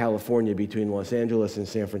driving in California between Los Angeles and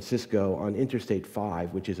San Francisco on Interstate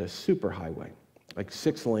 5, which is a superhighway, like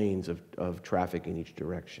 6 lanes of traffic in each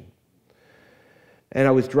direction. And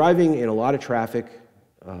I was driving in a lot of traffic,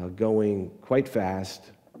 going quite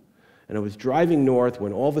fast, and I was driving north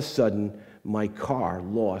when all of a sudden my car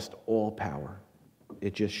lost all power.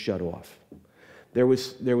 It just shut off. There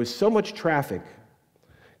was so much traffic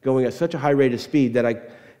going at such a high rate of speed that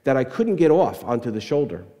I couldn't get off onto the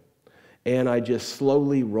shoulder, and I just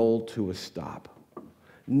slowly rolled to a stop.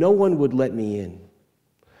 No one would let me in.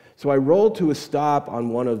 So I rolled to a stop on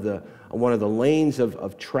one of the lanes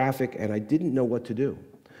of traffic, and I didn't know what to do.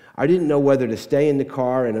 I didn't know whether to stay in the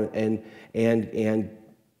car and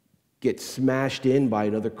get smashed in by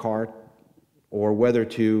another car, or whether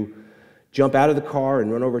to jump out of the car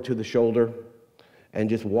and run over to the shoulder and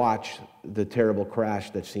just watch the terrible crash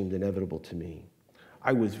that seemed inevitable to me.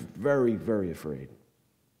 I was very, very afraid.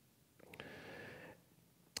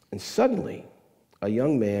 And suddenly, a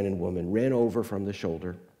young man and woman ran over from the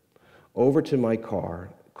shoulder over to my car,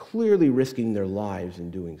 clearly risking their lives in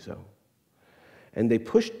doing so. And they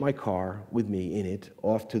pushed my car with me in it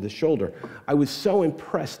off to the shoulder. I was so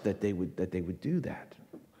impressed that they would do that.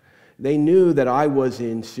 They knew that I was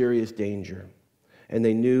in serious danger, and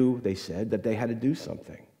they said that they had to do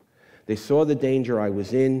something. They saw the danger I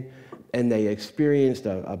was in, and they experienced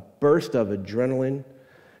a burst of adrenaline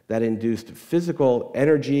that induced physical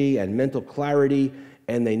energy and mental clarity,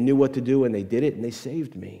 and they knew what to do, and they did it, and they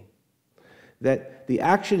saved me. That the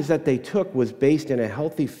actions that they took was based in a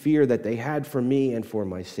healthy fear that they had for me and for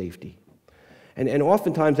my safety. And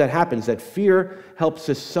oftentimes that happens, that fear helps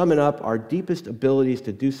us summon up our deepest abilities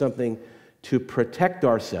to do something to protect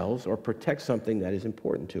ourselves or protect something that is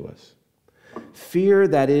important to us. Fear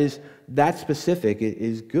that is that specific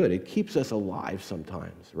is good. It keeps us alive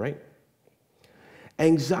sometimes, right?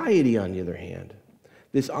 Anxiety, on the other hand,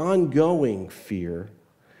 this ongoing fear,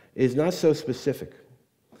 is not so specific.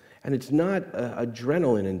 And it's not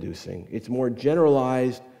adrenaline-inducing. It's more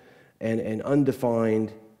generalized and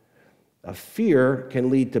undefined. Fear can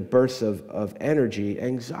lead to bursts of energy.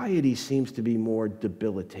 Anxiety seems to be more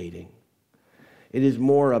debilitating. It is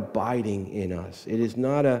more abiding in us. It is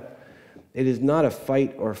not a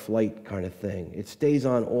fight or flight kind of thing. It stays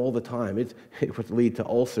on all the time. It would lead to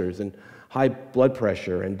ulcers and high blood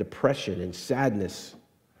pressure and depression and sadness.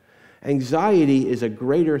 Anxiety is a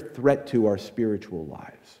greater threat to our spiritual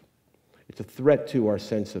lives. It's a threat to our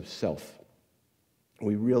sense of self.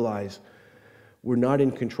 We realize we're not in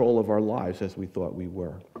control of our lives as we thought we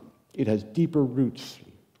were. It has deeper roots.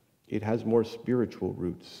 It has more spiritual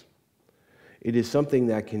roots. It is something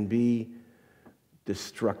that can be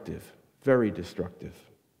destructive, very destructive.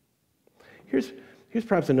 Here's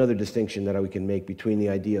perhaps another distinction that we can make between the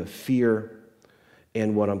idea of fear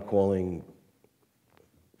and what I'm calling,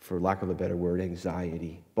 for lack of a better word,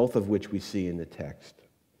 anxiety, both of which we see in the text.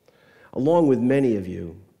 Along with many of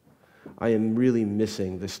you, I am really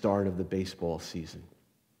missing the start of the baseball season.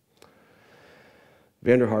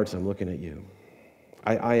 Vanderharts, I'm looking at you.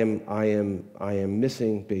 I am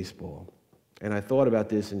missing baseball. And I thought about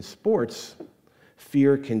this in sports.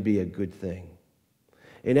 Fear can be a good thing.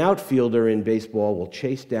 An outfielder in baseball will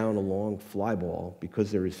chase down a long fly ball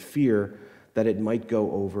because there is fear that it might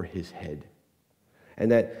go over his head.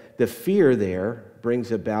 And that the fear there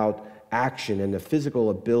brings about action and the physical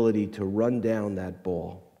ability to run down that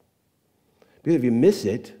ball. Because if you miss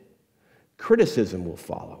it, criticism will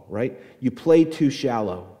follow, right? You played too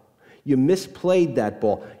shallow. You misplayed that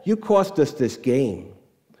ball. You cost us this game.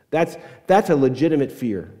 That's a legitimate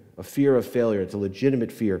fear, a fear of failure. It's a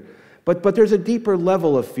legitimate fear. But there's a deeper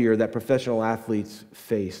level of fear that professional athletes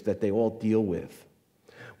face that they all deal with.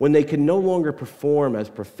 When they can no longer perform as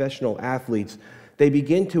professional athletes, they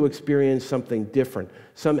begin to experience something different,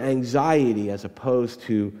 some anxiety as opposed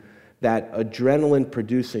to that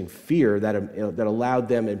adrenaline-producing fear that allowed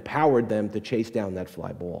them, empowered them to chase down that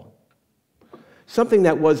fly ball. Something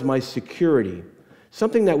that was my security,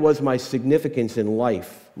 something that was my significance in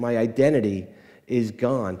life, my identity, is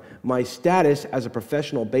gone. My status as a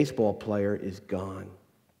professional baseball player is gone.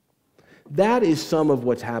 That is some of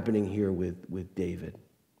what's happening here with David.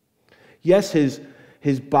 Yes,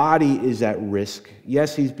 his body is at risk.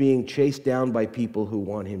 Yes, he's being chased down by people who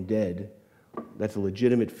want him dead. That's a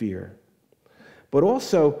legitimate fear. But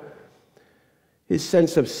also, his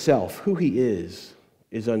sense of self, who he is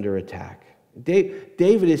under attack.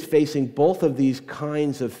 David is facing both of these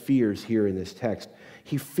kinds of fears here in this text.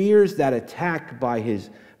 He fears that attack by his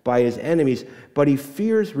enemies, but he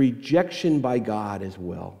fears rejection by God as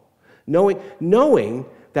well. Knowing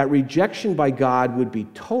that rejection by God would be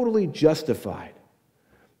totally justified,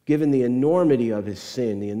 given the enormity of his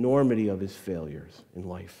sin, the enormity of his failures in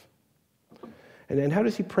life. And then how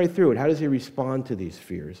does he pray through it? How does he respond to these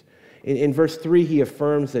fears? In verse 3, he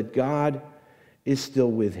affirms that God is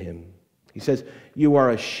still with him. He says, "You are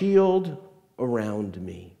a shield around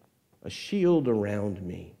me." A shield around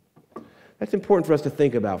me. That's important for us to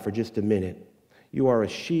think about for just a minute. You are a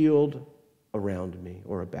shield around me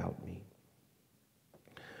or about me.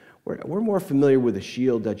 We're more familiar with a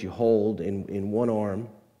shield that you hold in one arm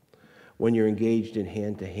when you're engaged in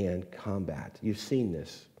hand-to-hand combat. You've seen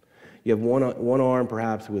this. You have one arm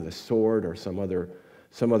perhaps with a sword or some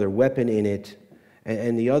other weapon in it,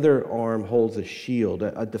 and the other arm holds a shield,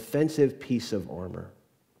 a defensive piece of armor.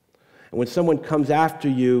 And when someone comes after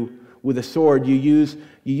you with a sword, you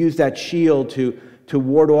use that shield to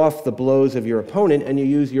ward off the blows of your opponent, and you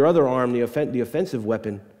use your other arm, the offensive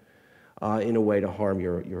weapon, in a way to harm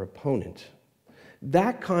your opponent.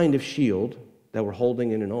 That kind of shield that we're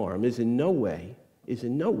holding in an arm is in no way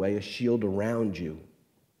a shield around you.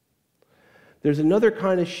 There's another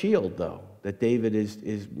kind of shield, though, that David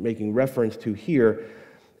is making reference to here.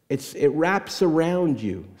 It wraps around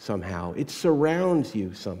you somehow. It surrounds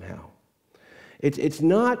you somehow. It's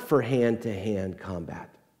not for hand-to-hand combat.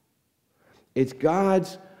 It's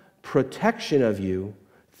God's protection of you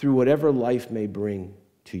through whatever life may bring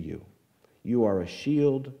to you. You are a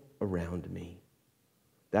shield around me.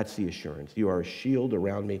 That's the assurance. You are a shield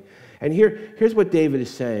around me. And here's what David is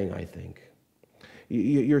saying, I think.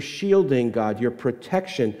 Your shielding, God, your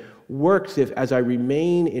protection works as I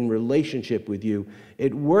remain in relationship with you.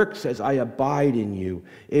 It works as I abide in you.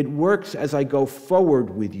 It works as I go forward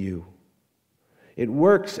with you. It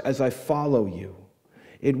works as I follow you.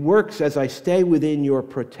 It works as I stay within your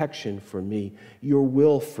protection for me, your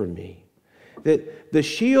will for me. That the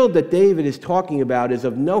shield that David is talking about is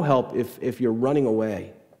of no help if you're running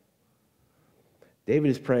away.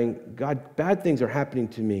 David is praying, God, bad things are happening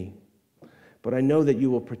to me, but I know that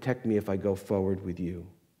you will protect me if I go forward with you.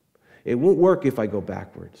 It won't work if I go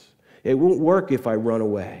backwards. It won't work if I run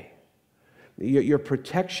away. Your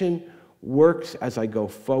protection works as I go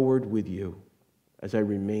forward with you, as I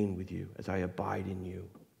remain with you, as I abide in you.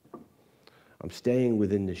 I'm staying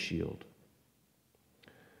within the shield.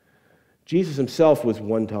 Jesus himself was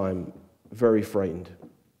one time very frightened.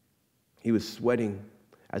 He was sweating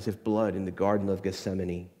as if blood in the Garden of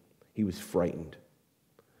Gethsemane. He was frightened.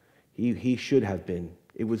 He should have been.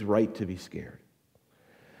 It was right to be scared.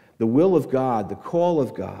 The will of God, the call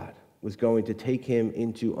of God, was going to take him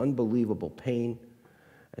into unbelievable pain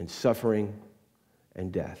and suffering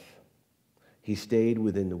and death. He stayed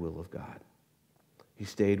within the will of God. He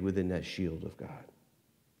stayed within that shield of God.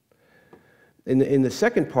 In the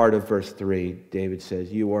second part of verse 3, David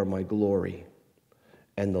says, you are my glory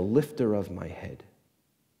and the lifter of my head.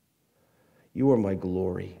 You are my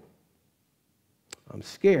glory. I'm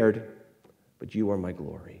scared, but you are my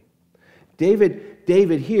glory.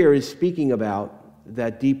 David here is speaking about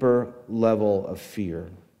that deeper level of fear,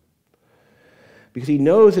 because he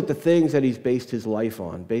knows that the things that he's based his life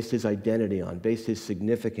on, based his identity on, based his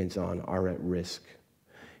significance on, are at risk.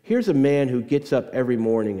 Here's a man who gets up every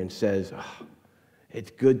morning and says, oh,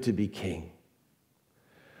 it's good to be king.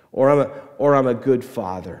 Or I'm a good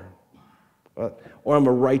father. Or I'm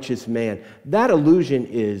a righteous man. That illusion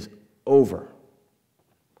is over.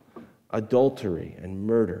 Adultery and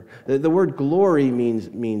murder. The word glory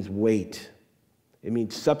means weight. It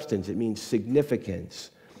means substance. It means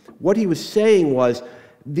significance. What he was saying was,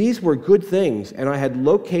 these were good things, and I had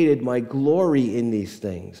located my glory in these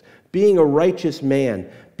things. Being a righteous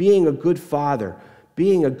man, being a good father,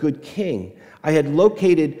 being a good king. I had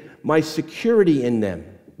located my security in them,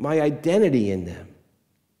 my identity in them.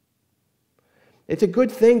 It's a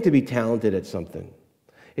good thing to be talented at something.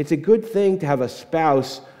 It's a good thing to have a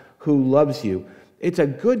spouse who loves you. It's a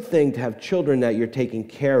good thing to have children that you're taking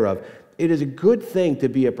care of. It is a good thing to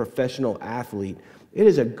be a professional athlete. It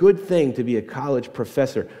is a good thing to be a college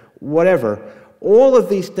professor. Whatever. All of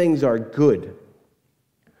these things are good.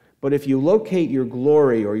 But if you locate your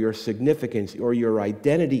glory or your significance or your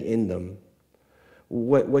identity in them,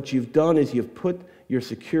 what you've done is you've put your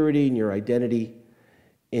security and your identity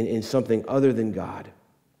in something other than God.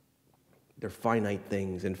 They're finite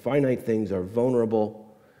things, and finite things are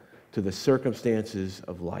vulnerable to the circumstances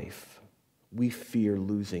of life. We fear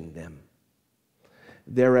losing them.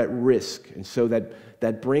 They're at risk, and so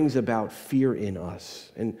that brings about fear in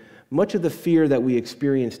us. And much of the fear that we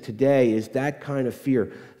experience today is that kind of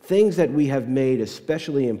fear. Things that we have made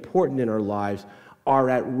especially important in our lives are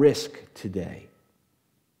at risk today.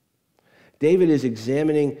 David is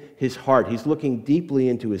examining his heart. He's looking deeply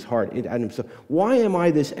into his heart, at himself. Why am I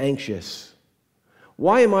this anxious?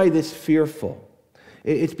 Why am I this fearful?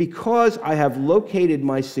 It's because I have located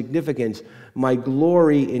my significance, my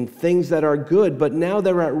glory in things that are good, but now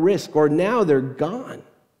they're at risk, or now they're gone.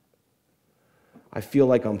 I feel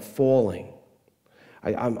like I'm falling.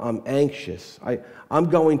 I'm anxious. I'm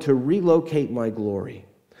going to relocate my glory.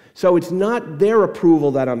 So it's not their approval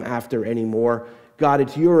that I'm after anymore. God,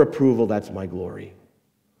 it's your approval that's my glory.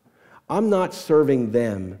 I'm not serving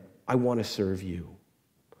them. I want to serve you.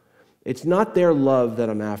 It's not their love that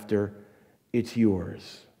I'm after. It's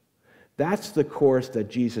yours. That's the course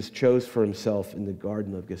that Jesus chose for himself in the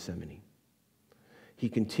Garden of Gethsemane. He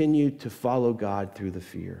continued to follow God through the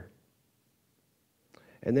fear.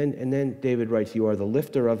 And then David writes, you are the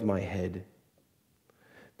lifter of my head.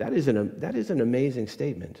 That is an amazing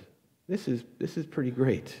statement. This is pretty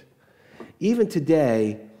great. Even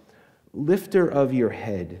today, lifter of your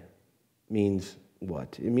head means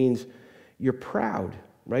what? It means you're proud,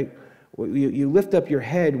 right? You lift up your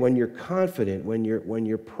head when you're confident, when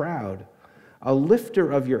you're proud. A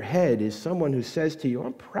lifter of your head is someone who says to you,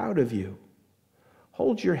 I'm proud of you.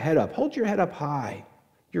 Hold your head up. Hold your head up high.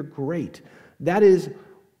 You're great. That is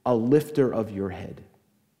a lifter of your head.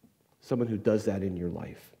 Someone who does that in your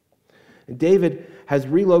life. And David has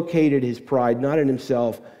relocated his pride not in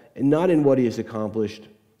himself and not in what he has accomplished,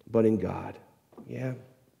 but in God. Yeah.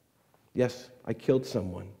 Yes, I killed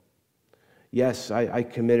someone. Yes, I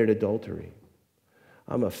committed adultery.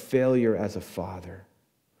 I'm a failure as a father.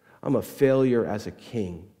 I'm a failure as a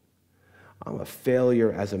king. I'm a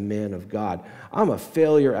failure as a man of God. I'm a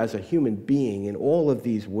failure as a human being in all of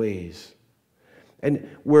these ways. And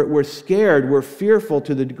we're scared, we're fearful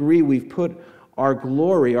to the degree we've put our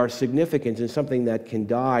glory, our significance in something that can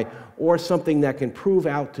die or something that can prove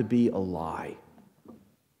out to be a lie.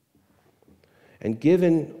 And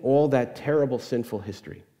given all that terrible sinful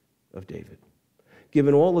history of David,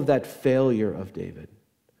 given all of that failure of David,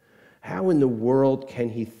 how in the world can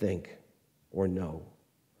he think or know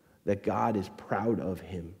that God is proud of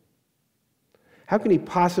him? How can he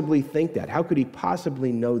possibly think that? How could he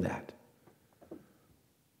possibly know that?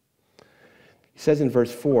 He says in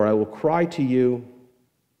verse 4, I will cry to you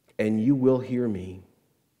and you will hear me.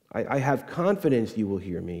 I have confidence you will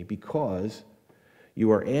hear me because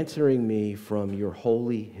you are answering me from your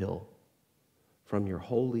holy hill. From your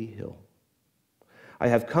holy hill. I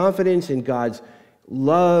have confidence in God's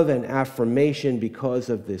love and affirmation because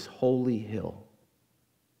of this holy hill.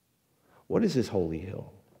 What is this holy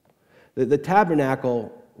hill? The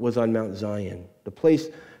tabernacle was on Mount Zion. The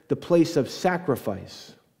place of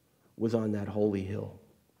sacrifice was on that holy hill.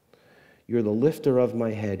 You're the lifter of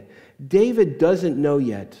my head. David doesn't know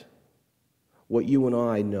yet what you and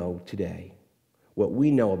I know today, what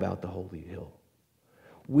we know about the holy hill.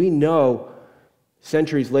 We know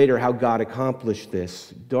centuries later how God accomplished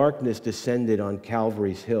this. Darkness descended on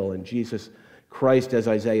Calvary's hill, and Jesus Christ, as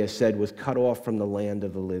Isaiah said, was cut off from the land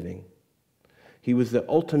of the living. He was the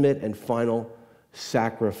ultimate and final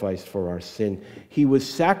sacrifice for our sin. He was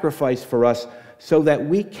sacrificed for us so that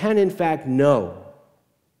we can in fact know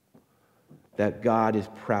that God is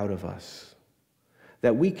proud of us,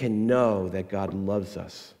 that we can know that God loves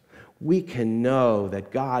us. We can know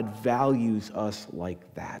that God values us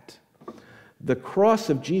like that. The cross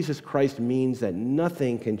of Jesus Christ means that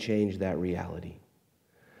nothing can change that reality.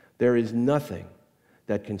 There is nothing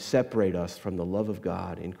that can separate us from the love of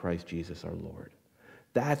God in Christ Jesus our Lord.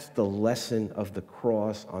 That's the lesson of the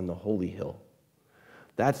cross on the holy hill.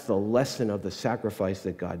 That's the lesson of the sacrifice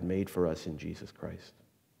that God made for us in Jesus Christ.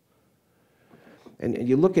 And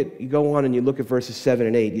you go on and you look at verses 7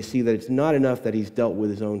 and 8, you see that it's not enough that he's dealt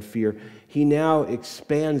with his own fear. He now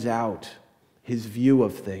expands out his view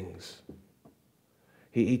of things.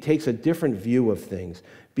 He takes a different view of things.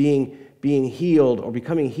 Being healed or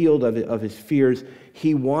becoming healed of his fears,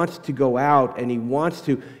 he wants to go out and he wants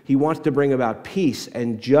to bring about peace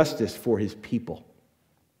and justice for his people.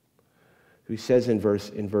 He says in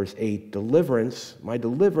verse 8, my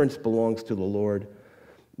deliverance belongs to the Lord.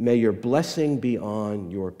 May your blessing be on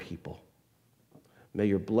your people. May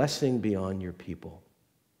your blessing be on your people.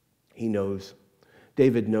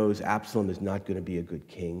 David knows Absalom is not going to be a good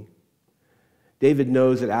king. David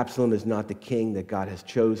knows that Absalom is not the king that God has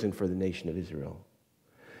chosen for the nation of Israel.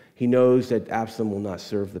 He knows that Absalom will not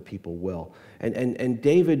serve the people well. And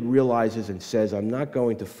David realizes and says, I'm not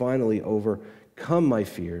going to finally overcome my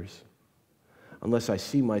fears unless I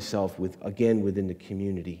see myself again within the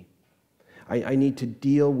community. I need to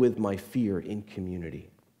deal with my fear in community.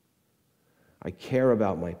 I care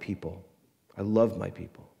about my people. I love my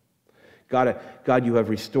people. God, you have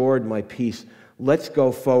restored my peace. Let's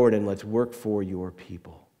go forward and let's work for your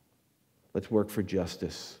people. Let's work for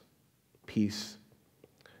justice, peace.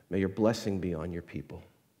 May your blessing be on your people.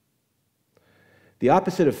 The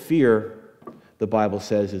opposite of fear, the Bible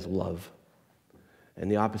says, is love.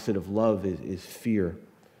 And the opposite of love is fear.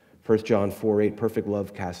 1 John 4:8, perfect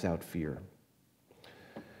love casts out fear.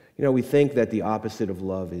 You know, we think that the opposite of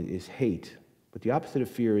love is hate, but the opposite of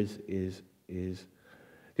fear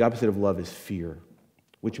the opposite of love is fear,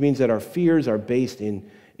 which means that our fears are based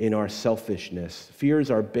in our selfishness.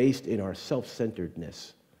 Fears are based in our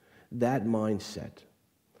self-centeredness, that mindset.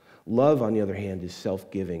 Love, on the other hand, is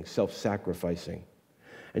self-giving, self-sacrificing.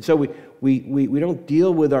 And so we don't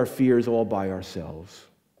deal with our fears all by ourselves.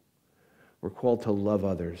 We're called to love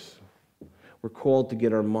others. We're called to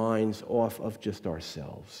get our minds off of just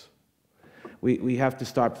ourselves. We have to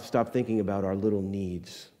stop thinking about our little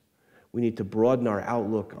needs. We need to broaden our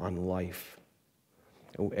outlook on life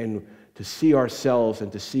and to see ourselves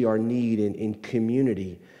and to see our need in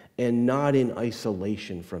community and not in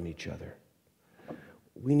isolation from each other.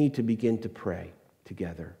 We need to begin to pray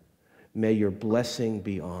together. May your blessing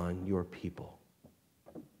be on your people,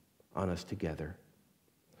 on us together.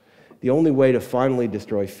 The only way to finally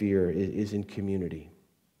destroy fear is in community.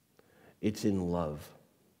 It's in love.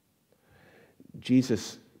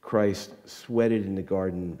 Jesus Christ sweated in the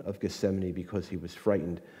Garden of Gethsemane because he was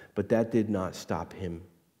frightened, but that did not stop him.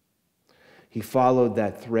 He followed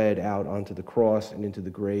that thread out onto the cross and into the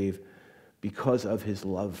grave because of his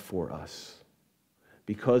love for us,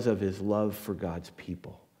 because of his love for God's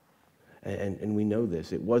people. And we know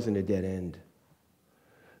this. It wasn't a dead end.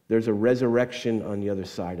 There's a resurrection on the other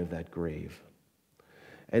side of that grave.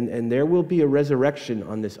 And there will be a resurrection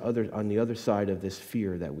on the other side of this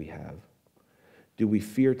fear that we have. Do we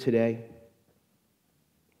fear today?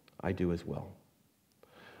 I do as well.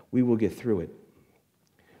 We will get through it.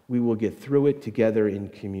 we will get through it together in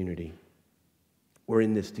community. We're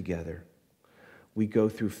in this together. We go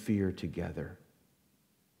through fear together.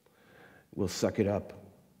 We'll suck it up.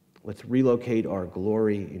 Let's relocate our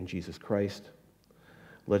glory in Jesus Christ.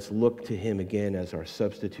 Let's look to him again as our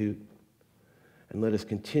substitute. And let us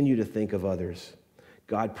continue to think of others.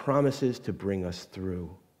 God promises to bring us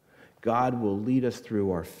through. God will lead us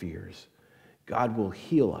through our fears. God will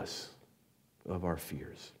heal us of our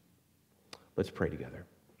fears. Let's pray together.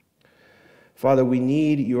 Father, we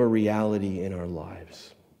need your reality in our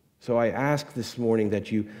lives. So I ask this morning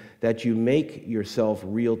that you make yourself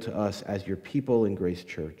real to us as your people in Grace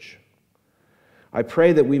Church. I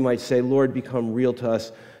pray that we might say, Lord, become real to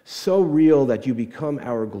us, so real that you become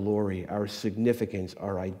our glory, our significance,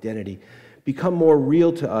 our identity. Become more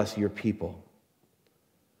real to us, your people.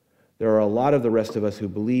 There are a lot of the rest of us who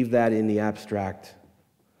believe that in the abstract,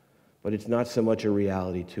 but it's not so much a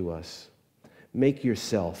reality to us. Make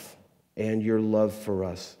yourself and your love for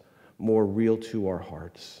us more real to our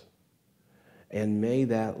hearts. And may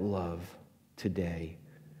that love today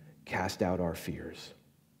cast out our fears.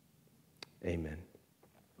 Amen.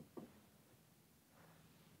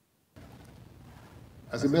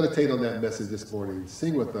 As we meditate on that message this morning,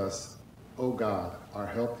 sing with us, O God, our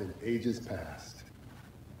help in ages past.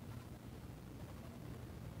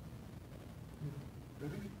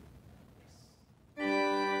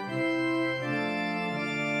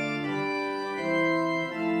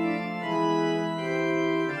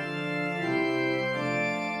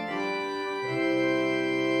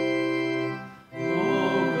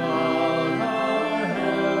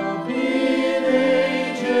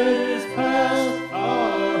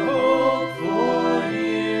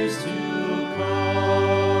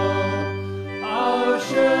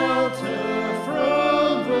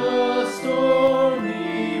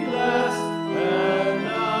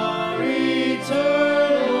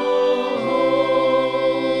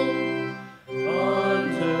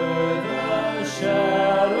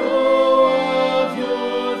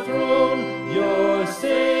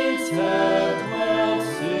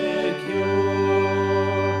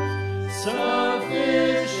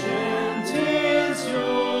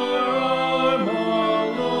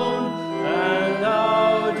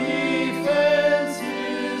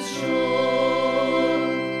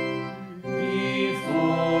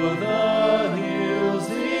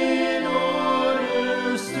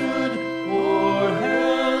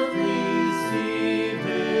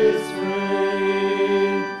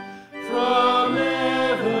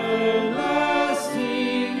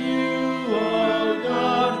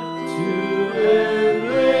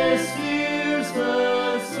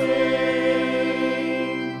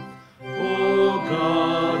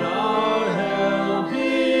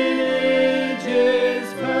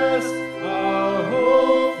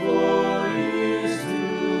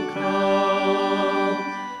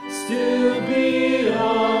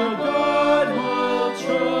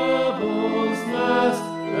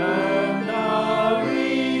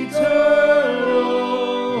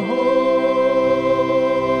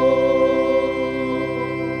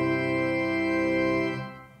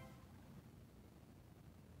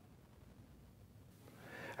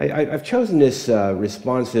 I've chosen this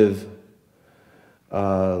responsive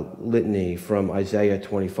litany from Isaiah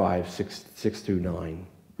 25, 6 through 9.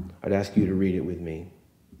 I'd ask you to read it with me.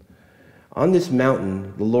 On this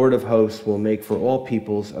mountain, the Lord of hosts will make for all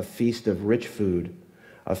peoples a feast of rich food,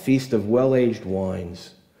 a feast of well-aged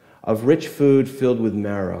wines, of rich food filled with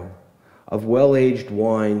marrow, of well-aged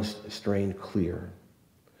wines strained clear.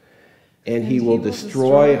 And he will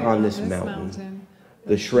destroy on this mountain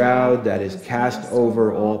the shroud that is cast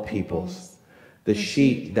over all peoples, the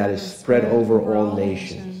sheet that is spread over all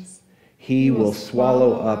nations. He will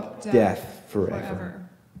swallow up death forever.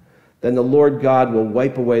 Then the Lord God will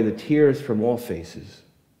wipe away the tears from all faces,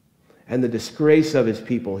 and the disgrace of his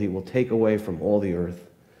people he will take away from all the earth,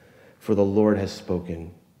 for the Lord has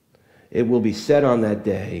spoken. It will be said on that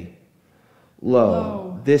day,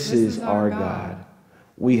 Lo, this is our God.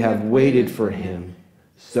 We have waited for him,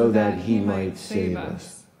 so that he might save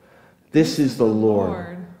us. This is the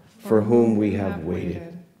Lord, for whom we have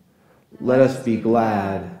waited. Let us be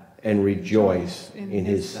glad and rejoice in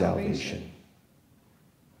his salvation.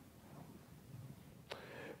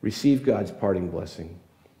 Receive God's parting blessing.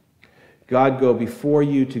 God go before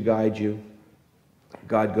you to guide you.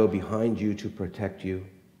 God go behind you to protect you.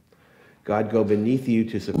 God go beneath you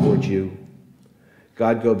to support you.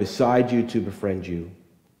 God go beside you to befriend you.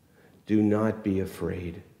 Do not be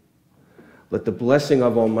afraid. Let the blessing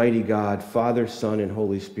of Almighty God, Father, Son, and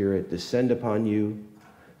Holy Spirit descend upon you,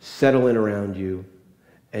 settle in around you,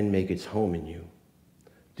 and make its home in you.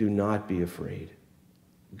 Do not be afraid.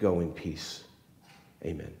 Go in peace.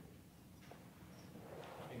 Amen.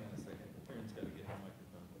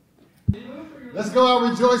 Let's go out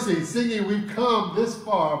rejoicing, singing, we've come this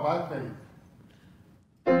far by faith.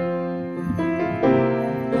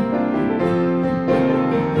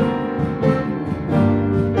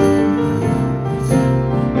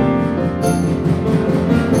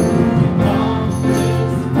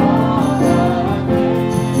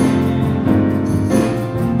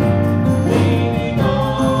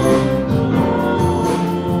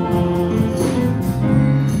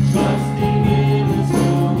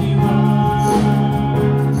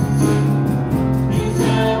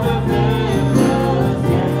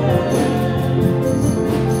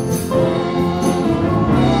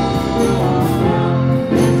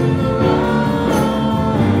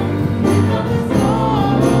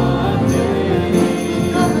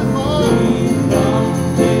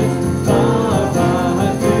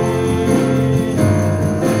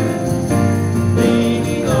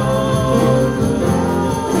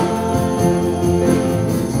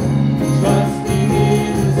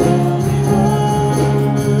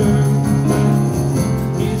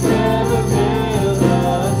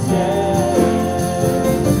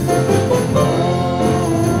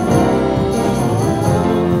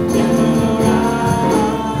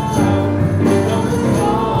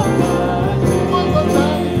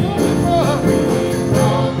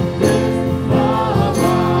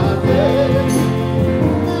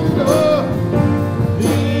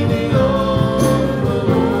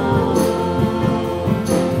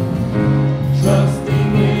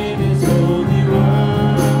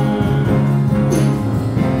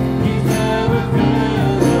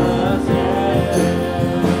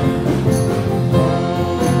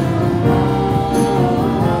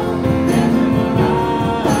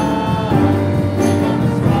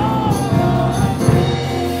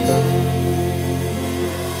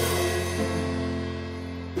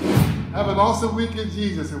 Have an awesome week in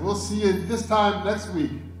Jesus, and we'll see you this time next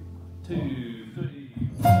week.